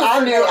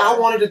 I knew I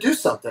wanted to do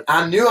something.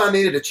 I knew I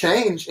needed a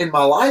change in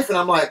my life. And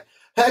I'm like,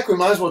 heck, we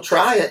might as well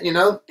try it, you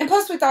know? And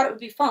plus we thought it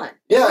would be fun.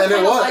 Yeah, and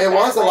it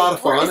was a lot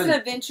of fun. It's an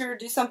adventure,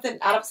 do something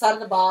outside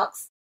of the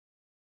box.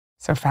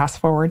 So fast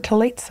forward to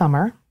late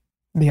summer.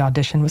 The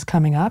audition was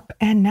coming up,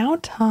 and now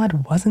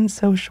Todd wasn't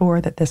so sure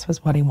that this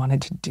was what he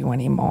wanted to do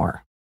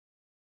anymore.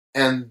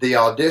 And the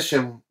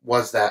audition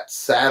was that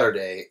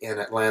Saturday in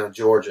Atlanta,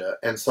 Georgia.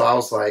 And so I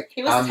was like,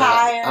 I'm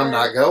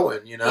not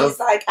going, you know? He's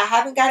like, I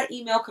haven't got an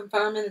email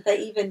confirming that they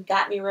even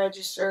got me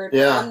registered.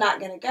 Yeah. I'm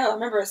not going to go. I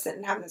remember us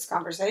sitting having this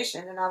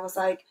conversation, and I was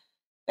like,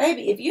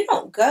 baby, if you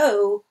don't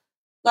go,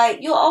 like,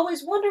 you'll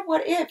always wonder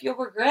what if. You'll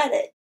regret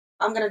it.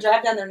 I'm going to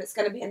drive down there, and it's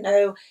going to be a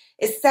no.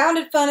 It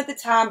sounded fun at the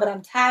time, but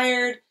I'm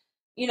tired.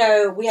 You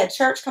know, we had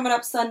church coming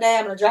up Sunday.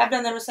 I'm going to drive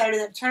down there on Saturday,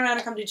 then turn around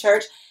and come to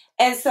church.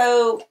 And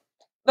so...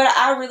 But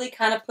I really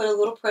kind of put a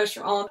little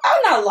pressure on.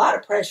 Oh, not a lot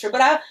of pressure, but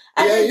I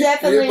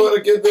definitely. You put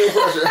a good bit of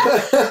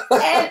pressure.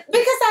 And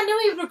because I knew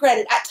he would regret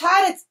it. I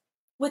tied it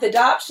with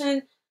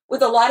adoption,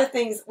 with a lot of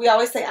things. We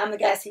always say, I'm the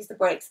gas, he's the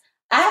brakes.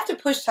 I have to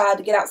push Todd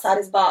to get outside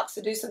his box,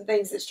 to do some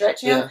things that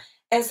stretch him. Yeah.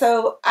 And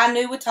so I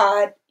knew with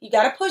Todd, you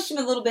got to push him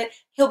a little bit.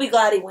 He'll be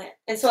glad he went.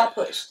 And so I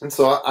pushed. And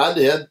so I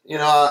did. You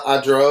know,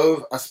 I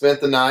drove. I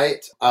spent the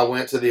night. I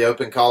went to the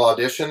open call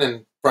audition.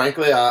 And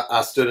frankly,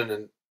 I stood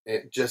in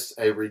just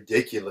a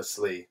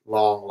ridiculously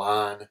long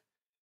line,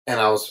 and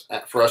I was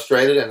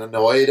frustrated and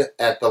annoyed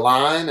at the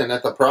line and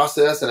at the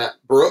process and at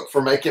Brooke for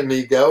making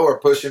me go or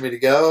pushing me to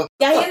go.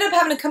 Yeah, he ended up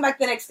having to come back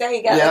the next day.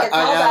 He got a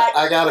call back.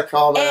 I got a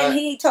call back. And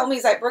he told me,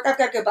 he's like, Brooke, I've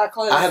got to go buy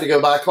clothes. I had to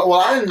go buy clothes. Well,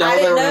 I didn't know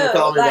they were going to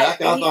call me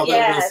back. I thought they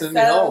were going to send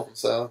me home.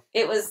 So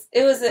it was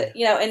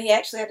you know, and he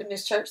actually had to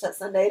miss church that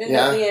Sunday.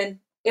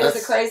 It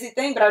was a crazy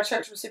thing, but our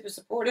church was super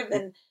supportive,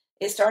 and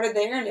it started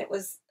there, and it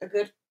was a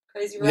good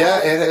crazy ride.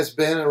 Yeah, it has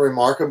been a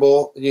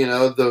remarkable, you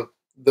know, the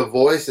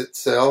Voice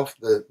itself,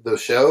 the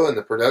show and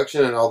the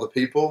production and all the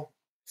people.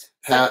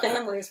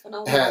 Family is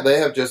phenomenal. They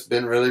have just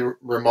been really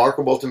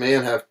remarkable to me,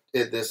 and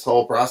this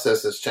whole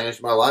process has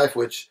changed my life,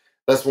 which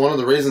that's one of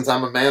the reasons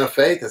I'm a man of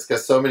faith. Is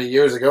because so many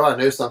years ago I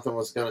knew something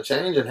was going to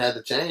change and had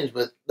to change,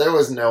 but there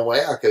was no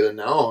way I could have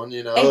known,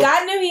 you know. And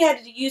God knew he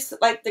had to use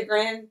like the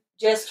grand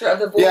gesture of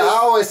the voice. Yeah,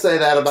 I always say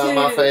that about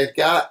my faith.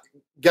 God,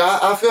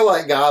 I feel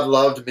like God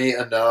loved me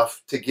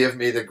enough to give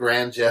me the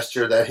grand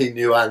gesture that he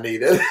knew I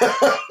needed.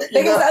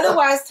 Because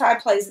otherwise, Todd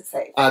plays it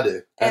safe. I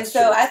do. And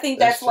so I think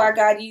that's why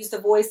God used the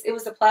voice. It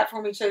was the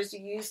platform he chose to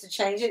use to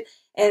change it.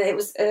 And it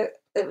was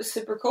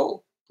super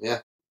cool. Yeah.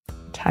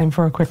 Time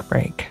for a quick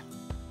break.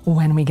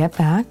 When we get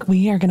back,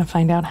 we are going to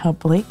find out how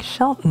Blake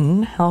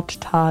Shelton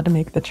helped Todd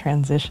make the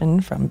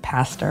transition from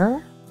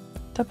pastor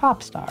to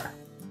pop star.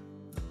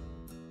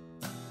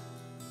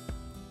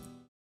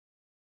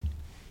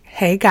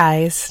 Hey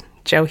guys,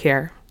 Joe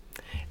here.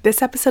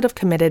 This episode of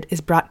Committed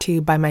is brought to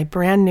you by my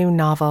brand new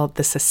novel,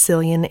 The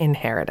Sicilian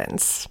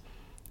Inheritance.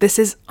 This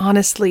is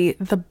honestly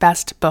the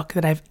best book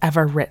that I've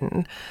ever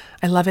written.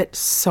 I love it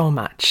so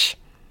much.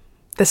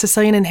 The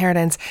Sicilian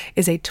Inheritance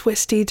is a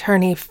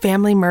twisty-turny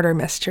family murder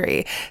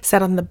mystery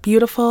set on the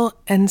beautiful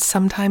and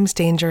sometimes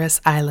dangerous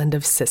island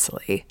of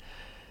Sicily.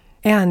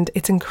 And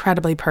it's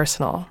incredibly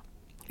personal.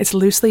 It's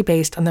loosely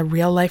based on the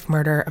real-life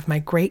murder of my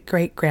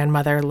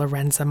great-great-grandmother,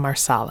 Lorenza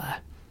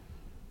Marsala.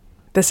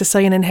 The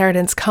Sicilian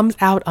Inheritance comes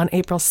out on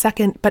April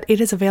 2nd, but it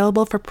is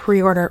available for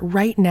pre-order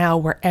right now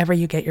wherever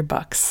you get your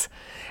books.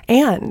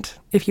 And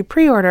if you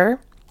pre-order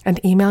and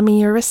email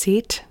me your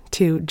receipt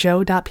to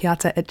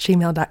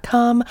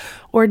joe.piazza@gmail.com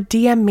or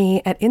DM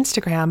me at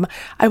Instagram,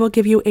 I will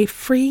give you a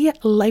free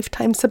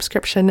lifetime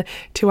subscription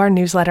to our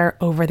newsletter,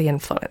 Over the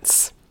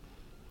Influence.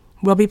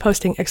 We'll be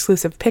posting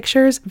exclusive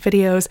pictures,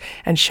 videos,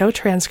 and show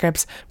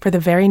transcripts for the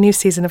very new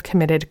season of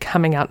Committed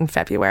coming out in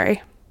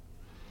February.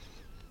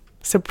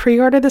 So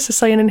pre-order The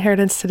Sicilian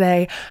Inheritance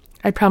today.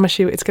 I promise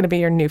you it's going to be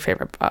your new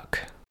favorite book.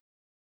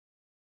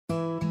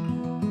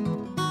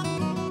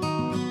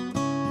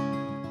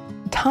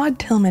 Todd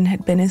Tilghman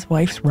had been his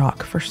wife's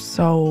rock for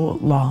so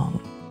long.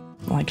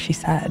 Like she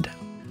said,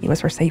 he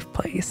was her safe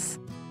place.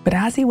 But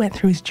as he went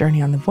through his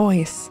journey on The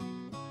Voice,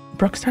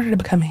 Brooke started to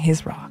become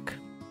his rock.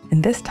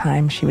 And this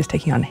time she was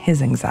taking on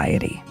his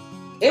anxiety.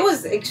 It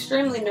was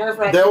extremely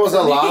nerve-wracking. There was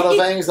a lot of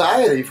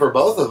anxiety for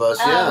both of us,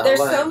 yeah.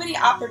 There's so many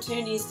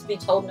opportunities to be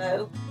told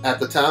no. At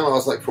the time, I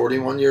was like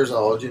 41 years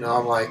old. You know,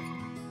 I'm like,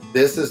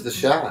 this is the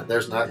shot.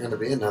 There's not going to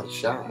be another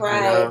shot. Right.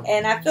 You know?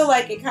 And I feel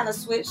like it kind of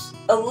switched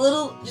a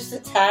little, just a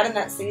tad in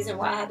that season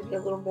where I had to be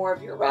a little more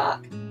of your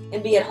rock.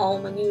 and be at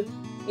home and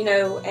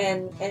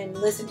and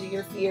listen to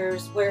your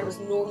fears where it was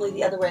normally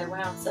the other way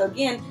around. So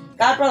again,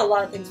 God brought a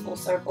lot of things full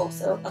circle.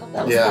 So I thought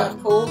that was kind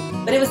of cool.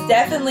 But it was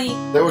definitely,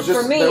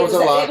 for me,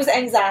 it was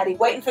anxiety,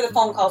 waiting for the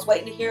phone calls,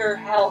 waiting to hear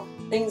how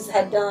things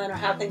had done or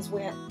how things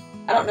went.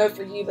 I don't know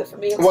for you, but for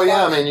me, it was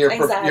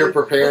you're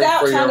preparing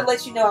without trying to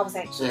let you know I was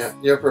anxious. Yeah,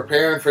 you're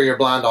preparing for your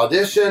blind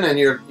audition, and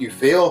you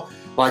feel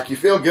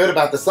good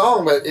about the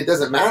song, but it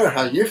doesn't matter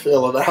how you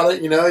feel about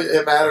it.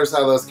 It matters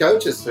how those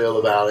coaches feel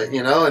about it.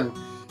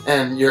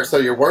 And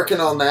you're working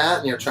on that,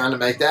 and you're trying to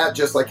make that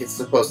just like it's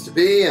supposed to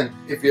be. And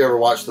if you ever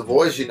watch The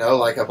Voice,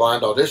 like a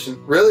blind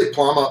audition, really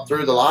plumb up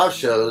through the live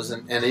shows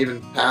and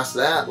even past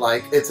that,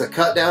 like it's a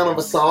cut down of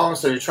a song,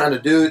 so you're trying to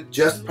do it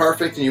just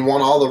perfect, and you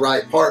want all the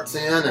right parts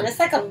in. And it's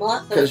like a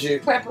month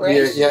of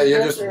preparation.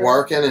 You're just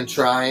working and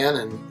trying,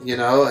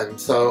 and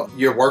so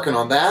you're working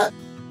on that.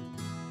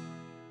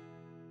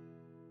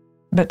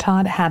 But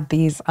Todd had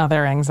these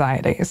other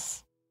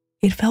anxieties.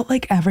 It felt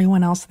like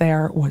everyone else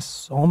there was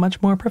so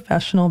much more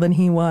professional than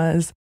he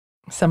was.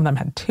 Some of them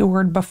had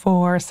toured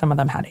before. Some of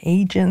them had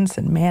agents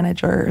and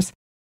managers.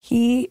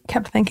 He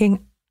kept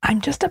thinking, I'm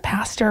just a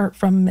pastor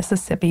from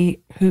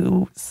Mississippi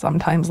who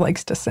sometimes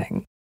likes to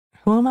sing.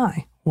 Who am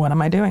I? What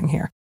am I doing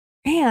here?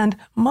 And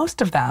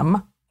most of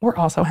them were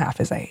also half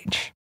his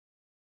age.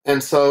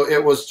 And so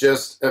it was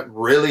just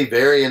really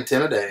very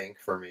intimidating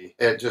for me.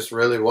 It just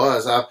really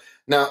was.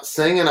 Now,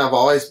 singing, I've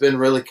always been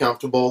really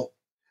comfortable.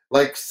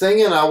 Like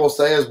singing, I will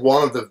say, is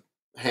one of the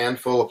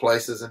handful of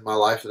places in my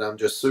life that I'm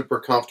just super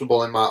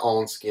comfortable in my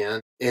own skin.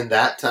 In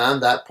that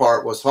time, that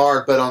part was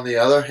hard. But on the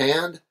other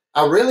hand,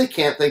 I really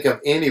can't think of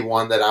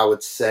anyone that I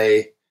would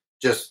say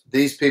just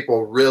these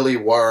people really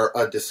were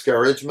a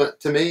discouragement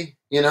to me,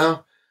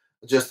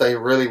 Just they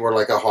really were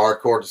like a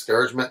hardcore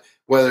discouragement,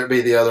 whether it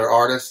be the other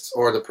artists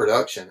or the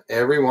production.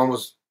 Everyone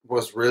was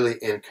really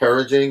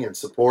encouraging and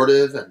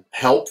supportive and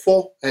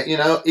helpful.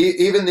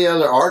 Even the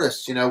other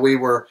artists,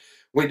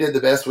 we did the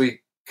best we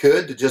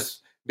could to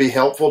just be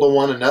helpful to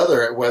one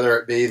another, whether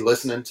it be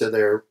listening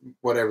to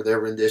whatever their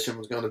rendition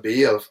was going to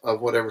be of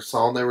whatever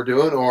song they were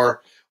doing,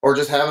 or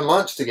just having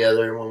lunch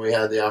together when we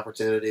had the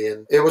opportunity.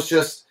 And it was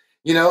just,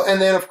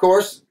 and then of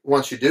course,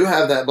 once you do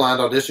have that blind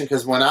audition,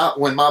 because when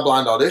my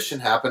blind audition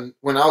happened,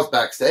 when I was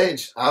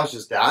backstage, I was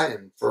just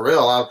dying for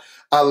real.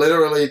 I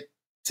literally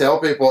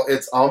tell people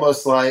it's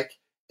almost like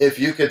if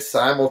you could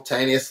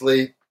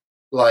simultaneously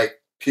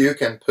like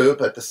puke and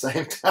poop at the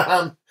same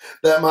time,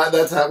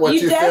 that's what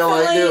you feel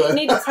like doing. You definitely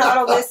need to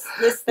title this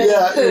thing.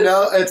 Yeah,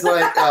 poop. It's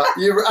like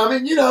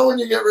when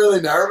you get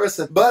really nervous.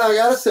 But I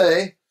gotta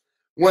say,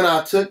 when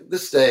I took the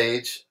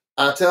stage,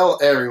 I tell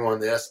everyone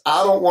this.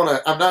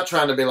 I'm not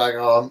trying to be like,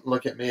 oh,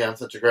 look at me, I'm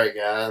such a great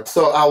guy.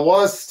 So I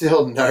was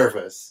still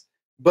nervous,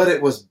 but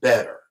it was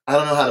better. I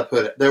don't know how to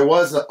put it. There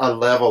was a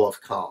level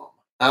of calm.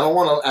 I don't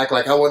want to act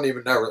like I wasn't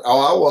even nervous.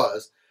 Oh, I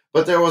was.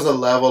 But there was a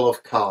level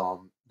of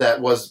calm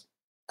that was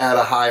at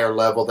a higher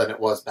level than it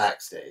was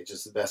backstage.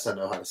 It's the best I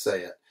know how to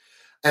say it.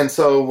 And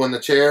so when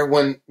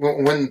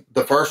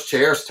the first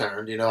chairs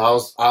turned, I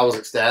was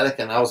ecstatic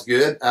and I was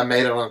good. I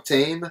made it on a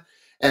team.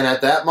 And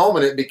at that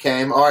moment, it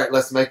became, all right,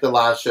 let's make the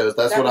live shows.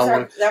 That's what I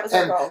wanted. That was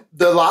our goal.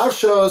 The live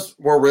shows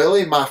were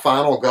really my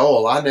final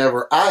goal.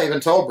 I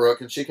even told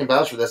Brooke, and she can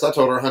vouch for this, I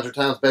told her 100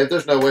 times, babe,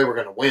 there's no way we're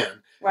going to win.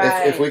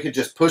 Right. If we could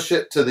just push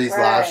it to these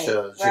live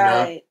shows,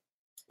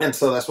 And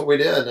so that's what we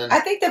did. And I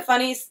think the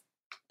funniest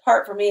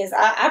part for me is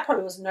I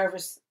probably was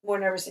more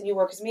nervous than you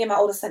were, because me and my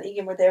oldest son,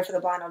 Egan, were there for the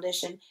blind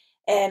audition.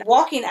 And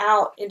walking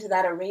out into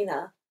that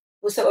arena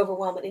was so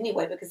overwhelming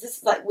anyway, because this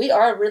is like, we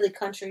are really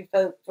country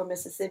folk from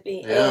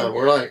Mississippi. Yeah, and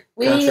we're like,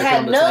 we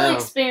had no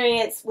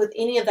experience with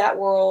any of that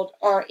world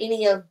or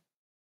any of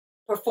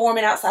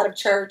performing outside of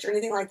church or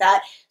anything like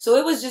that. So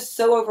it was just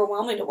so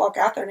overwhelming to walk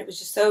out there, and it was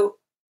just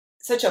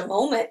such a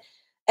moment.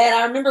 And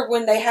I remember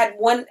when they had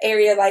one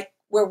area like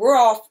where we're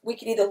off, we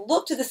could either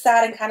look to the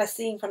side and kind of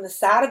see from the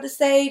side of the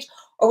stage,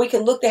 or we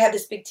can look, they have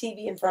this big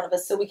TV in front of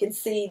us so we can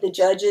see the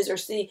judges or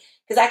see,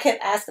 because I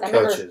kept asking,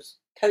 coaches.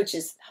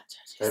 Coaches, not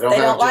judges. They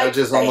don't have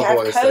judges on The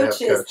Voice. Coaches.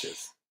 They have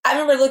coaches. I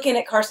remember looking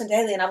at Carson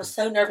Daly, and I was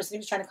so nervous, and he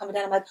was trying to calm me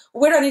down. I'm like,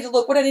 well, where do I need to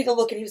look? Where do I need to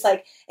look? And he was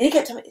like, and he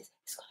kept telling me,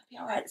 it's going to be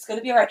all right. It's going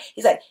to be all right.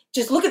 He's like,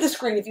 just look at the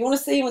screen. If you want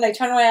to see when they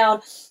turn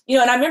around,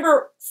 and I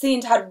remember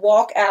seeing Todd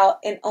walk out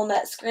and on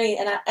that screen,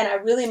 and I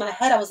really, in my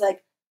head, I was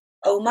like,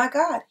 oh my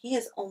God, he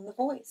is on The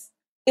Voice.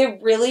 It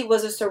really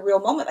was a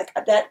surreal moment, like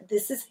that.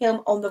 This is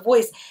him on The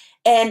Voice.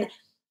 And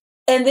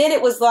then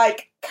it was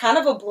like kind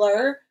of a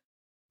blur.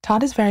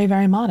 Todd is very,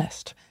 very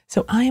modest.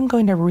 So I am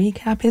going to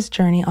recap his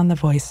journey on The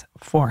Voice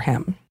for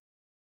him.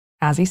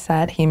 As he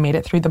said, he made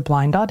it through the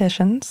blind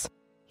auditions.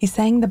 He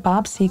sang the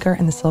Bob Seger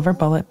and the Silver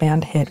Bullet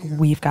Band hit,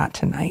 We've Got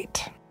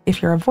Tonight.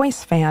 If you're a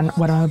Voice fan,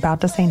 what I'm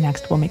about to say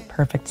next will make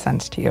perfect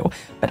sense to you.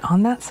 But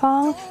on that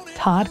song,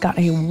 Todd got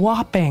a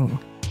whopping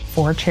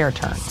 4 chair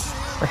turns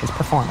for his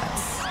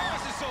performance.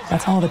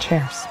 That's all the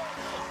chairs.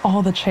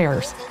 All the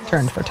chairs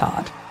turned for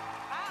Todd.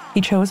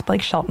 He chose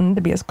Blake Shelton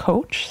to be his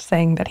coach,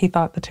 saying that he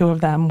thought the two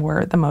of them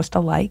were the most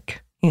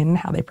alike in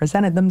how they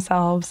presented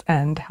themselves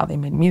and how they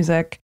made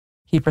music.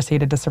 He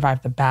proceeded to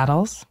survive the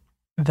battles,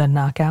 the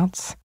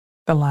knockouts,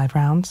 the live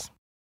rounds.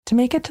 To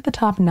make it to the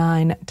top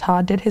 9,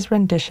 Todd did his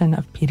rendition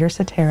of Peter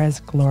Cetera's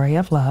Glory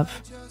of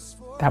Love.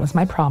 That was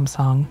my prom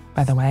song,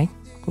 by the way,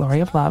 Glory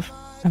of Love.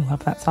 I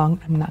love that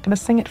song. I'm not going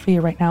to sing it for you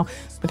right now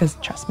because,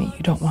 trust me,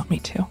 you don't want me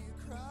to.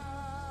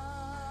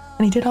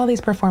 And he did all these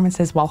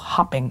performances while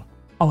hopping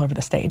all over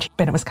the stage.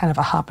 But it was kind of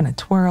a hop and a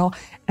twirl,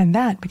 and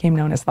that became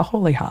known as the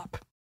Holy Hop.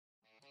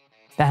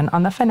 Then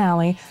on the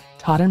finale,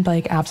 Todd and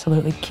Blake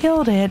absolutely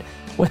killed it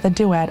with a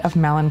duet of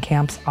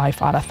Mellencamp's I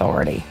Fought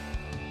Authority.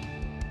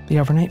 The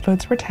overnight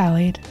votes were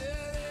tallied,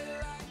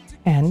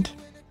 and,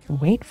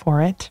 wait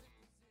for it,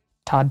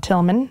 Todd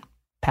Tillman,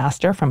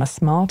 pastor from a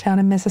small town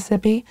in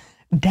Mississippi,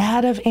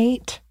 dad of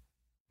 8,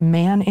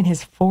 man in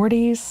his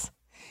 40s,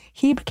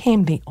 he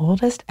became the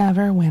oldest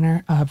ever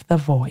winner of The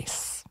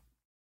Voice.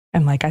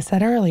 And like I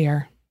said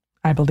earlier,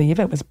 I believe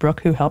it was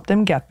Brooke who helped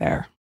him get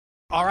there.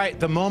 All right,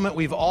 the moment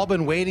we've all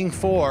been waiting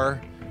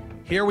for.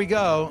 Here we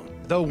go.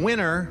 The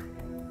winner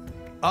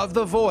of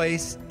The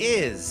Voice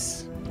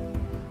is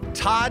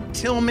Todd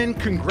Tillman.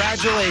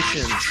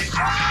 Congratulations.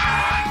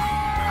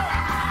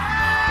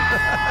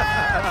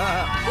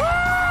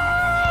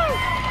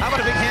 How about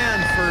a big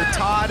hand for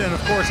Todd and,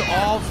 of course,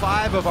 all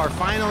 5 of our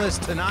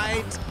finalists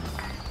tonight.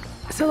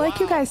 So like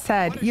you guys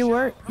said,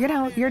 you're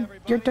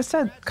just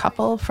a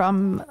couple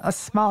from a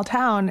small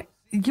town.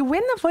 You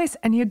win The Voice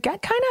and you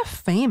get kind of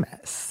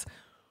famous.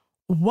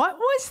 What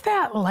was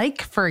that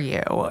like for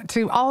you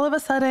to all of a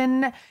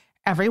sudden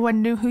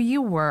everyone knew who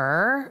you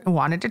were,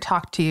 wanted to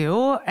talk to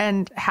you,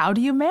 and how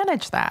do you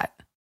manage that?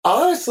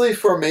 Honestly,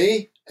 for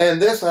me,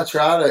 and this I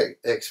try to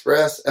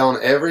express on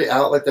every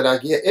outlet that I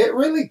get, it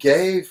really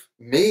gave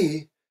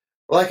me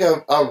like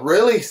a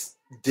really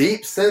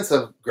deep sense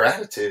of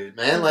gratitude,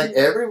 man. Mm-hmm. Like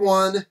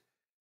everyone,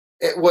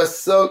 it was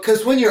so,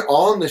 because when you're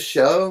on the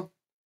show,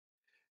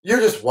 you're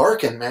just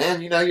working,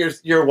 man. You know,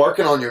 you're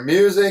working on your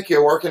music,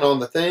 you're working on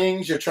the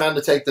things, you're trying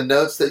to take the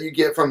notes that you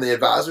get from the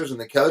advisors and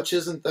the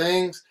coaches and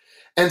things.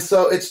 And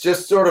so it's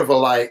just sort of a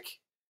like,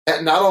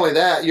 and not only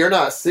that, you're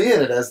not seeing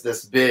it as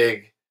this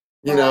big,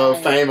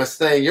 famous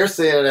thing. You're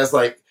seeing it as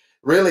like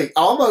really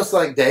almost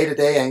like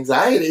day-to-day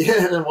anxiety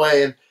in a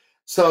way. And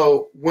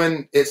so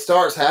when it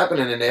starts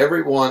happening and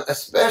everyone,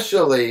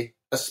 especially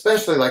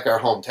like our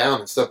hometown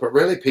and stuff, but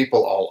really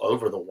people all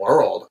over the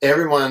world,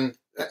 everyone,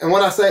 and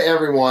when I say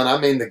everyone, I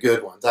mean the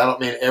good ones. I don't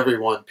mean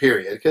everyone,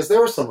 period, because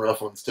there were some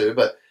rough ones too,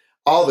 but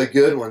all the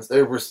good ones,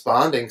 they're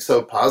responding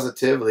so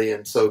positively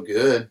and so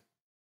good.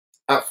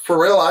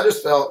 For real, I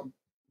just felt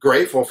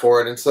grateful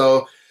for it. And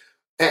so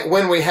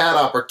when we had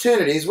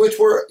opportunities, which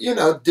were,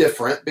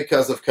 different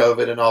because of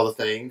COVID and all the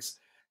things,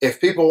 if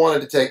people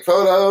wanted to take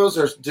photos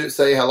or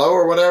say hello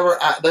or whatever,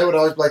 they would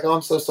always be like, "Oh,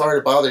 I'm so sorry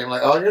to bother you." I'm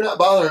like, "Oh, you're not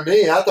bothering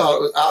me.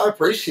 I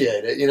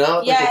appreciate it.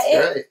 I think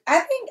it's great." I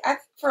think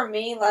for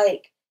me,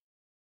 like,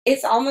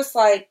 it's almost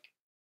like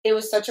it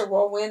was such a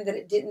whirlwind that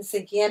it didn't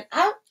sink in.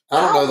 I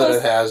don't know that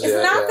it has yet.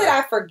 It's not that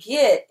I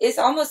forget. It's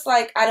almost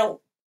like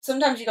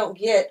sometimes you don't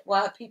get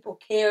why people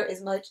care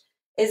as much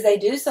as they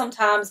do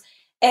sometimes.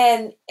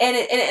 And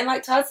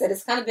like Todd said,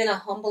 it's kind of been a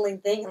humbling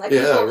thing. Like,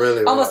 people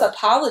really almost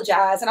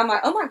apologize. And I'm like,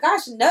 oh my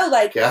gosh, no,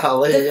 like,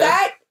 the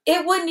fact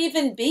it wouldn't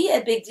even be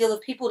a big deal if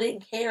people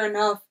didn't care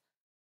enough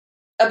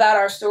about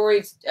our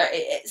stories.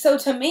 So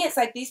to me, it's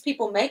like these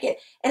people make it.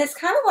 And it's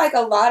kind of like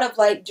a lot of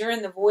like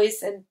during The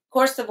Voice, and of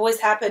course The Voice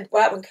happened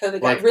right when COVID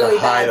got really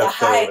bad, the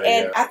height.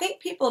 And I think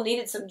people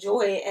needed some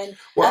joy. And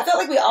I felt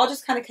like we all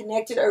just kind of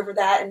connected over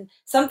that, and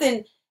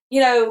something,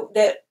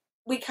 that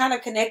we kind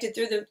of connected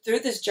through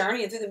this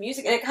journey and through the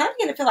music, and it kind of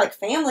began to feel like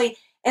family.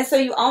 And so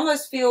you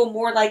almost feel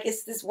more like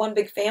it's this one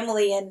big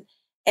family.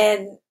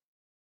 And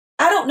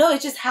I don't know,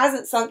 it just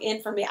hasn't sunk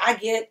in for me.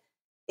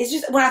 It's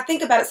just when I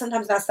think about it,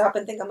 sometimes I stop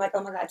and think, I'm like,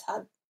 oh my God,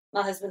 Todd,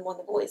 my husband won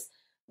The Voice.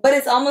 But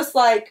it's almost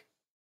like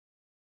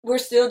we're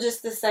still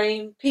just the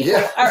same people.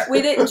 Yeah.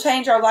 We didn't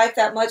change our life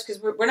that much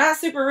because we're not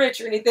super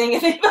rich or anything.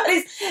 If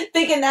anybody's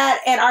thinking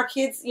that, and our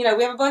kids, we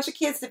have a bunch of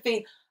kids to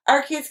feed.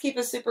 Our kids keep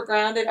us super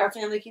grounded. Our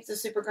family keeps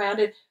us super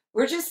grounded.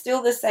 We're just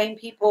still the same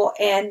people.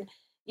 And,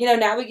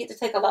 now we get to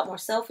take a lot more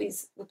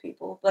selfies with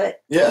people,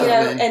 but,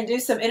 and do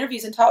some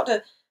interviews and talk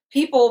to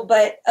people.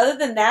 But other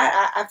than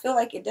that, I feel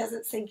like it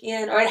doesn't sink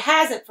in, or it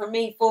hasn't for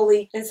me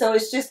fully. And so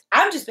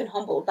I've just been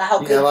humbled by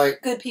how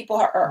good people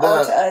are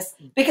to us,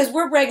 because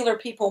we're regular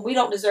people and we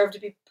don't deserve to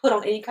be put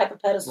on any type of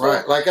pedestal.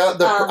 Right. Like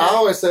I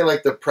always say,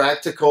 like, the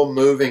practical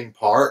moving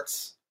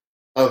parts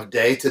of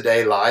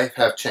day-to-day life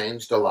have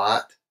changed a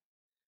lot.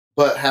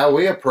 But how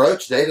we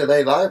approach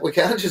day-to-day life, we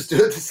kind of just do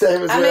it the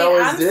same as we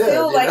always did. I'm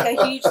still like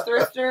a huge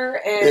thrifter,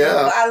 and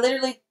I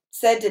literally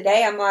said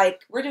today, I'm like,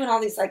 we're doing all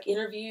these like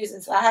interviews,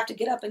 and so I have to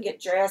get up and get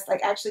dressed,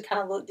 like actually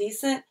kind of look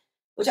decent,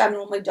 which I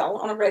normally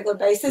don't on a regular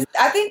basis.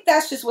 I think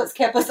that's just what's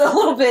kept us a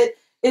little bit,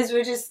 is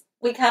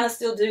we kind of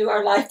still do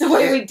our life the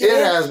way we did.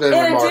 It has been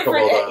remarkable,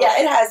 though.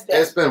 Yeah, it has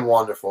been. It's been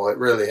wonderful. It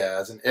really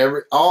has, and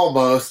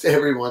almost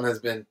everyone has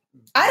been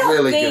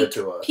really good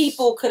to us.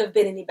 People could have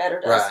been any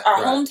better to us.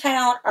 Our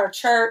hometown, our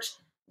church,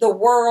 the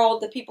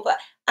world, the people that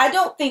I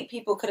don't think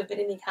people could have been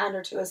any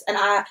kinder to us. And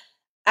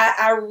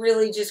I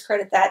really just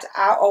credit that.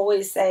 I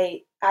always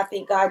say, I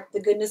think God,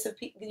 the goodness of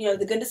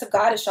the goodness of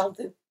God is shown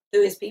through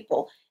his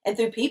people and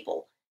through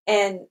people.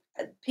 And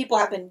people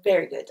have been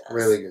very good to us.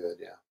 Really good,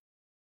 yeah.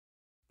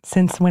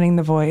 Since winning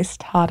The Voice,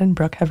 Todd and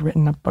Brooke have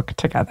written a book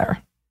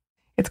together.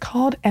 It's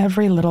called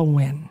Every Little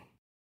Win.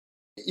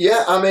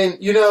 Yeah, I mean,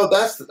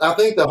 I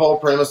think the whole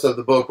premise of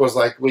the book was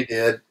we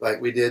did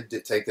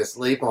take this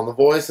leap on The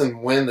Voice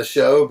and win the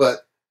show,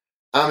 but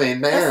I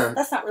mean, man,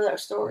 that's not really our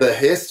story. The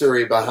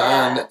history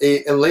behind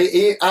it,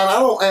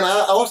 and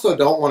I also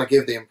don't want to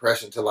give the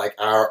impression to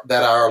our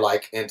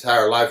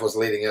entire life was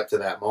leading up to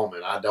that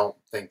moment. I don't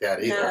think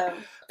that either. No.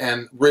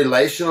 And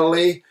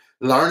relationally,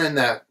 learning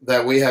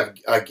that we have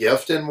a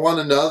gift in one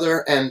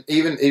another, and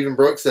even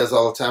Brooke says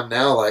all the time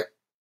now,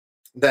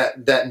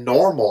 that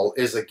normal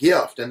is a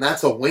gift, and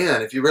that's a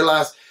win. If you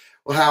realize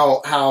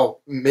how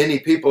many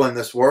people in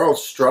this world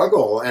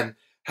struggle, and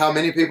how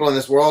many people in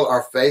this world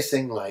are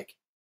facing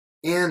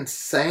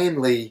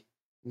insanely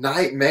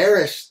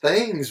nightmarish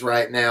things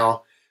right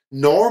now,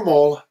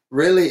 normal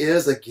really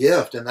is a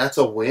gift, and that's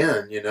a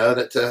win,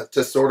 that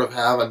to sort of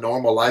have a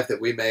normal life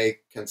that we may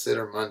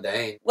consider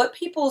mundane. What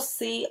people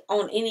see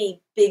on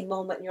any big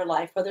moment in your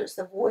life, whether it's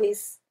The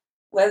Voice,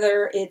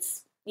 whether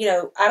it's,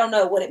 I don't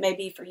know what it may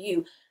be for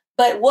you,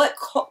 but what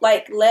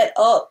led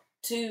up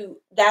to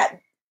that,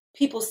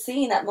 people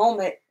seeing that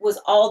moment, was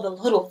all the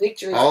little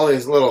victories. All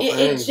these little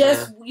things. It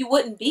just, you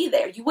wouldn't be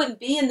there. You wouldn't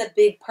be in the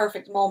big,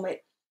 perfect moment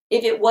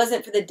if it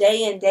wasn't for the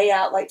day in, day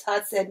out, like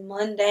Todd said,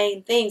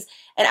 mundane things.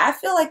 And I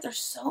feel like there's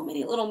so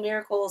many little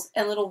miracles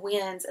and little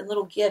wins and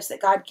little gifts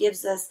that God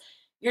gives us.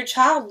 Your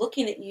child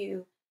looking at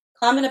you,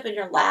 climbing up in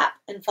your lap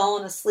and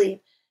falling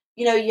asleep.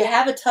 You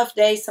have a tough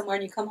day somewhere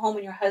and you come home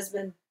and your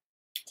husband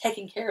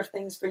taking care of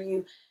things for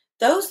you.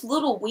 Those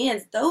little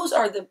wins, those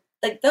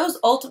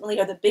ultimately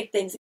are the big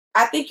things.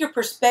 I think your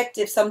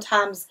perspective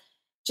sometimes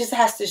just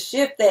has to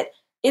shift, that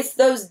it's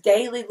those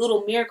daily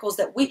little miracles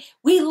that we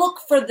look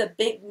for the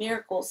big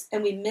miracles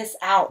and we miss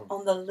out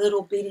on the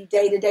little bitty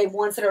day-to-day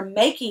ones that are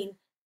making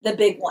the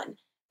big one.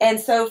 And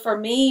so for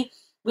me,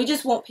 we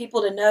just want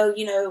people to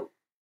know,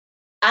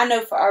 I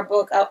know for our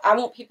book, I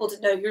want people to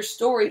know your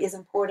story is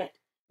important.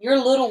 Your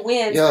little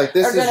wins. Yeah,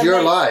 this is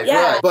your life,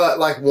 yeah. right?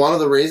 But one of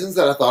the reasons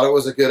that I thought it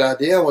was a good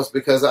idea was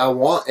because I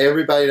want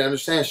everybody to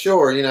understand.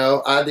 Sure,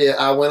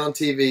 I went on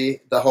TV,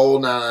 the whole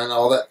nine,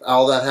 all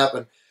that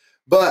happened.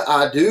 But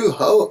I do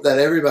hope that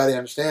everybody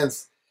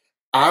understands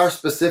our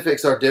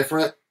specifics are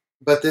different,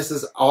 but this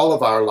is all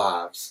of our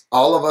lives.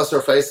 All of us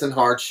are facing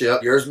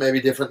hardship. Yours may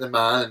be different than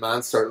mine, and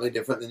mine's certainly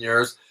different than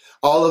yours.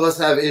 All of us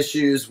have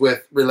issues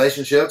with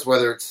relationships,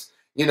 whether it's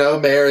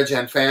marriage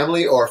and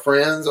family or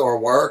friends or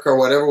work or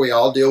whatever. We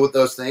all deal with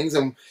those things.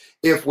 And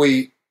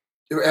we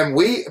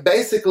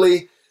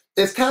basically,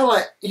 it's kind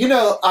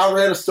of I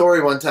read a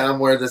story one time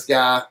where this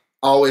guy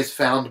always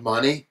found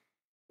money.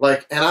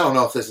 And I don't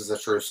know if this is a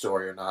true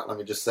story or not. Let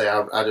me just say,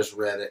 I just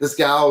read it. This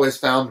guy always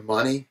found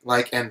money,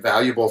 and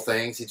valuable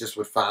things. He just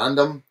would find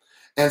them.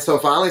 And so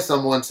finally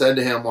someone said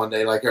to him one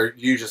day, are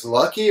you just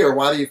lucky, or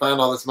why do you find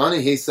all this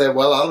money? He said,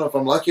 well, I don't know if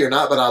I'm lucky or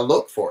not, but I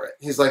look for it.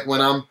 He's like,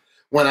 when I'm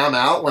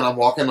out, when I'm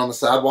walking on the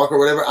sidewalk or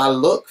whatever, I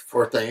look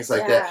for things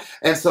like that.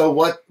 And so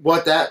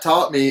what that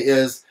taught me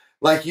is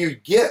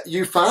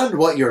you find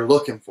what you're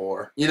looking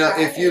for.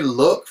 If you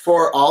look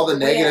for all the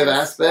negative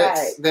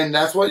aspects, then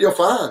that's what you'll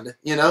find,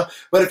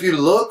 But if you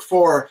look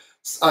for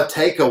a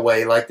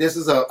takeaway, this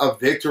is a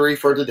victory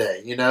for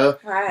today,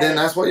 then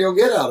that's what you'll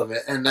get out of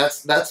it. And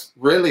that's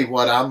really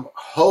what I'm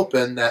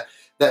hoping that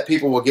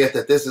people will get,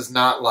 that this is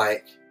not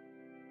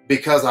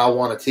because I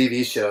want a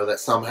TV show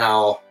that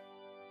somehow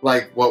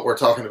what we're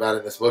talking about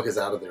in this book is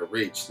out of their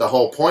reach. The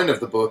whole point of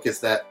the book is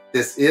that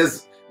this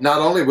is not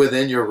only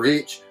within your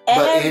reach,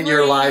 but in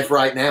your life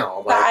right now.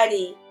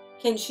 Everybody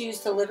can choose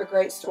to live a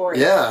great story.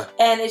 Yeah.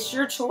 And it's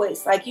your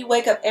choice. You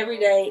wake up every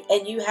day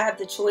and you have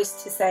the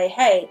choice to say,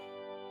 hey,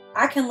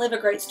 I can live a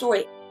great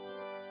story.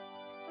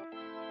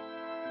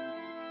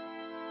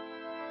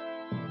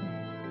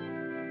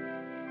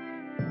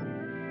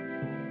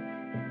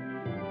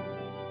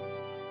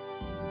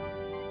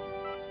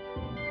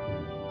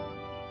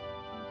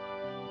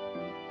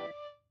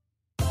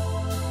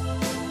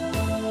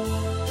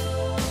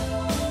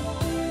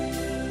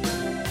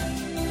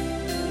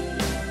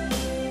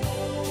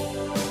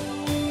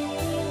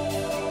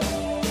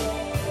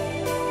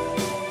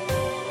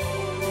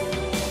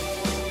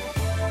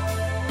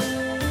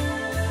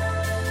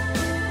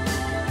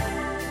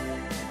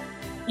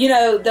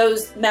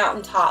 Those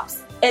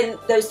mountaintops and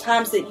those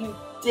times that you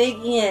dig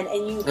in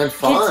and you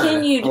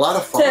continued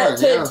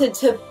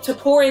to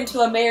pour into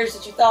a marriage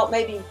that you thought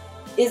maybe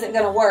isn't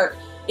going to work.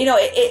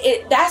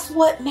 That's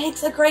what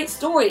makes a great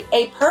story.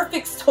 A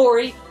perfect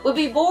story would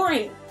be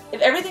boring.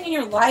 If everything in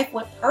your life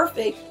went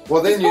perfect,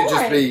 well, then you'd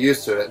just be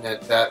used to it, and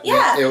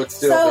it would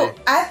still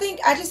be.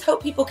 I just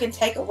hope people can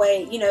take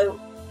away,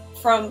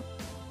 from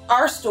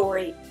our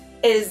story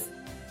is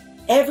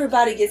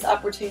everybody gets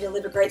opportunity to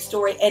live a great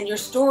story, and your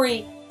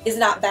story is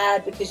not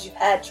bad because you've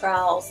had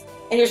trials,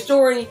 and your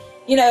story,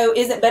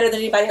 isn't better than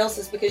anybody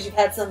else's because you've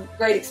had some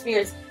great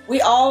experience. We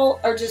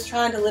all are just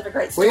trying to live a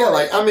great story. Well,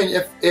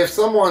 yeah, if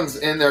someone's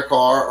in their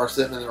car or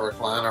sitting in their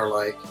recliner,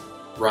 like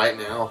right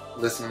now,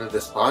 listening to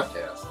this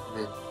podcast,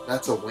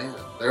 that's a win.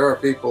 There are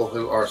people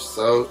who are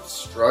so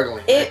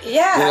struggling.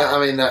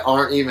 That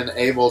aren't even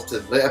able to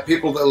live.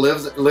 People that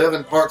live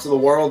in parts of the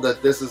world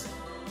that this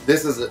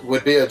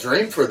would be a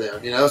dream for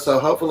them. So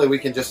hopefully we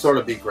can just sort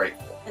of be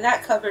grateful. And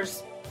that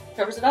covers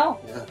it all.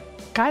 Yeah.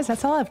 Guys,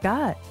 that's all I've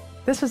got.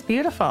 This was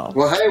beautiful.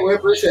 Well, hey, we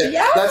appreciate it.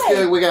 Yay! That's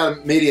good. We got a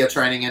media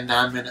training in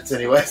 9 minutes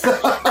anyway. So.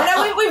 I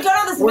know we've done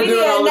all this We're media,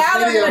 doing all and this now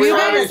media. they're We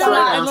going to already train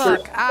us trained. up.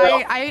 Look,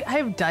 I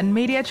have done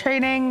media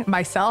training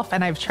myself,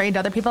 and I've trained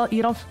other people.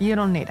 You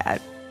don't need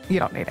it. You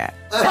don't need it.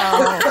 So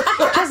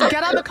just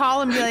get on the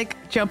call and be like,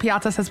 Joe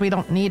Piazza says we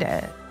don't need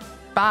it.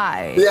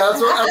 Bye. Yeah,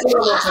 that's what I'm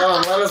going to tell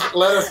them.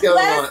 Let us go to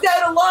lunch. Let's go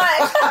to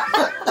lunch.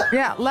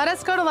 Yeah, let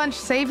us go to lunch.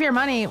 Save your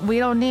money. We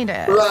don't need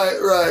it.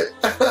 Right.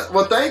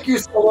 Well, thank you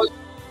so much.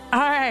 All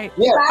right.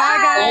 Yeah. Bye,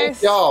 guys.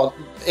 Thanks, y'all.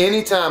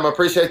 Anytime. I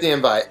appreciate the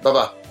invite.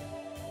 Bye-bye.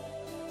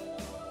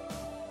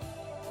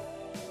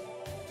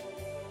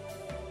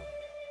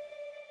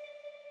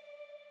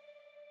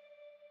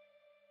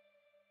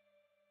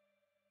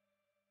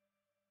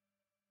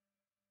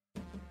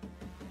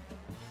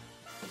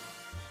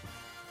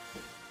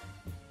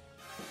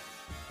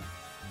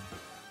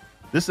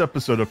 This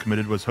episode of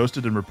Committed was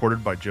hosted and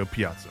reported by Joe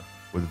Piazza,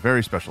 with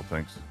very special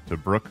thanks to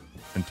Brooke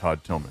and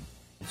Todd Tillman.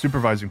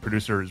 Supervising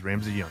producer is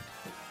Ramsey Young.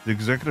 The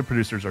executive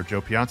producers are Joe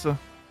Piazza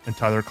and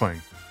Tyler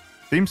Kling.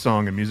 Theme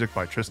song and music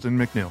by Tristan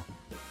McNeil.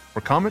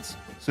 For comments,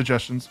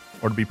 suggestions,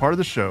 or to be part of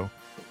the show,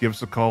 give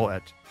us a call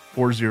at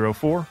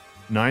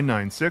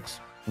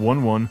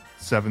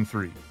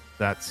 404-996-1173.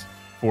 That's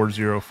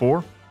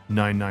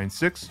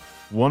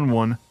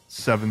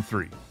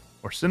 404-996-1173.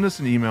 Or send us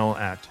an email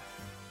at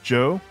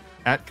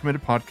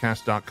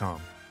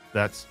joe@committedpodcast.com.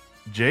 That's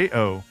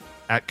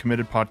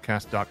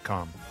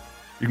JO@committedpodcast.com.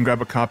 You can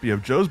grab a copy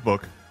of Joe's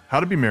book, How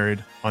to Be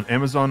Married, on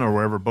Amazon or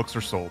wherever books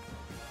are sold.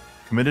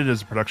 Committed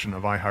is a production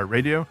of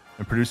iHeartRadio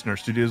and produced in our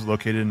studios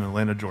located in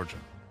Atlanta, Georgia.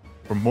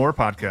 For more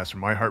podcasts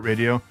from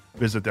iHeartRadio,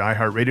 visit the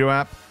iHeartRadio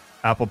app,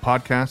 Apple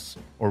Podcasts,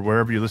 or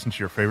wherever you listen to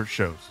your favorite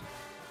shows.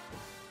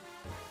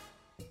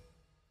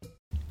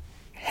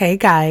 Hey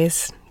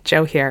guys,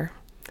 Joe here.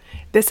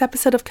 This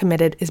episode of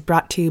Committed is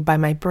brought to you by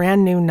my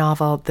brand new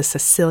novel, The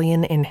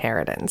Sicilian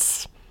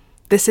Inheritance.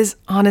 This is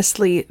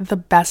honestly the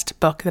best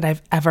book that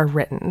I've ever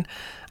written.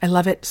 I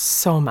love it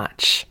so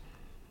much.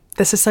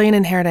 The Sicilian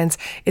Inheritance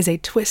is a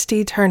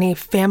twisty-turny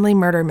family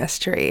murder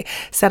mystery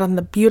set on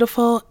the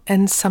beautiful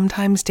and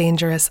sometimes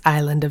dangerous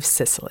island of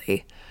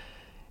Sicily.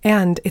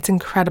 And it's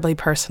incredibly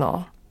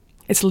personal.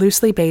 It's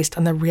loosely based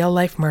on the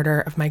real-life murder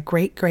of my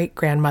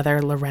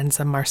great-great-grandmother,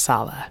 Lorenza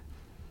Marsala.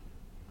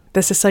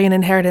 The Sicilian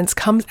Inheritance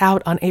comes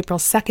out on April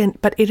 2nd,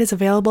 but it is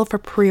available for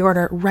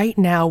pre-order right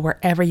now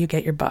wherever you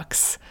get your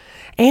books.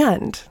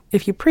 And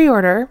if you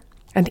pre-order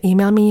and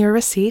email me your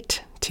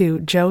receipt to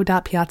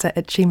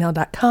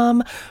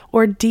joe.piazza@gmail.com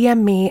or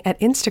DM me at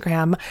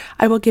Instagram,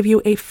 I will give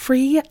you a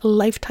free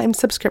lifetime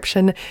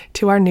subscription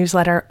to our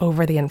newsletter,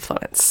 Over the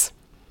Influence.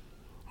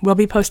 We'll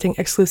be posting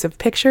exclusive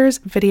pictures,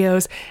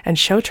 videos, and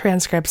show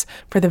transcripts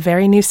for the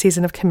very new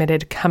season of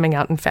Committed coming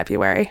out in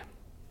February.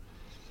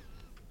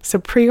 So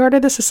pre-order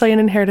The Sicilian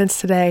Inheritance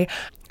today.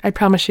 I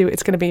promise you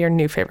it's going to be your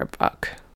new favorite book.